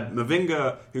 Then you had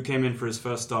Mavinga, who came in for his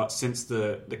first start since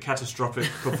the catastrophic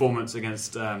performance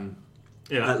against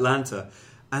Atlanta.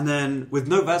 And then with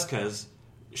no Vasquez,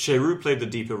 Cheru played the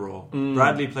deeper role.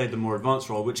 Bradley played the more advanced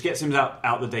role, which gets him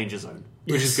out the danger zone,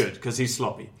 which is good because he's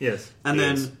sloppy. Yes. And He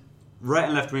then is. right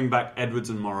and left wing back Edwards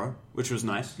and Morrow, which was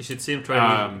nice. You should see him try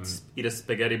to eat a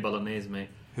spaghetti bolognese, mate.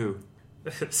 Who?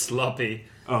 Sloppy.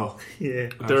 Oh, Yeah.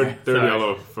 Third Sorry.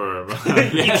 yellow for...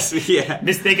 yes, yeah.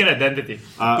 Mistaken identity.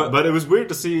 but it was weird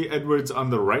to see Edwards on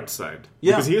the right side.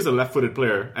 Yeah. Because he is a left-footed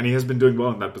player, and he has been doing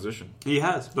well in that position. He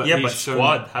has, but Yeah, he's but shown,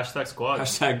 squad. Hashtag squad.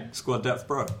 Hashtag squad depth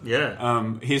pro.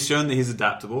 Yeah. He's shown that he's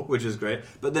adaptable, which is great.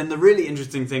 But then the really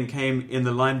interesting thing came in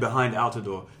the line behind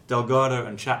Altidore, Delgado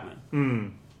and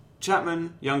Chapman.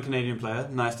 Chapman, young Canadian player,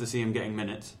 nice to see him getting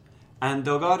minutes. And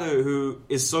Delgado, who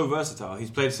is so versatile.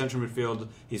 He's played central midfield,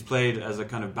 he's played as a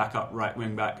kind of backup right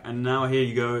wing back, and now here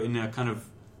you go in a kind of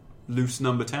loose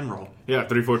number 10 role. Yeah,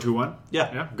 3-4-2-1.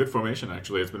 Yeah. Yeah, good formation,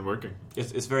 actually. It's been working.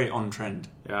 It's very on trend.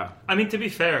 Yeah. I mean, to be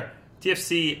fair,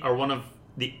 TFC are one of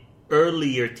the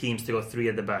earlier teams to go 3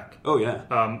 at the back. Oh, yeah.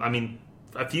 I mean,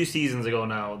 a few seasons ago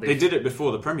now. They did it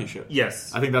before the Premiership.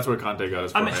 Yes. I think that's where Conte got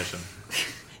his I mean- formation.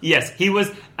 Yes, he was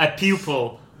a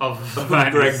pupil of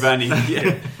Greg Vanny.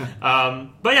 Yeah.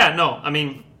 But yeah, no, I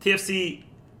mean, TFC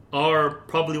are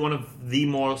probably one of the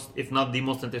most, if not the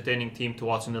most entertaining team to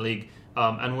watch in the league.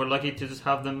 And we're lucky to just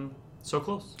have them so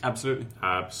close. Absolutely.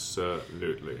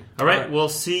 Absolutely. All right, All right. we'll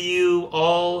see you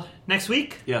all next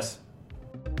week. Yes.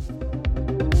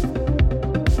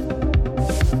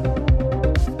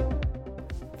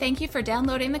 Thank you for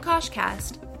downloading the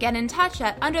Koshcast. Get in touch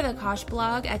at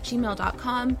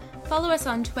underthekoshblog@gmail.com. Follow us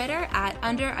on Twitter at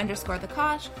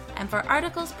 @under_thekosh. And for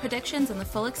articles, predictions, and the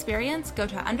full experience, go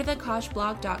to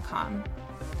underthekoshblog.com.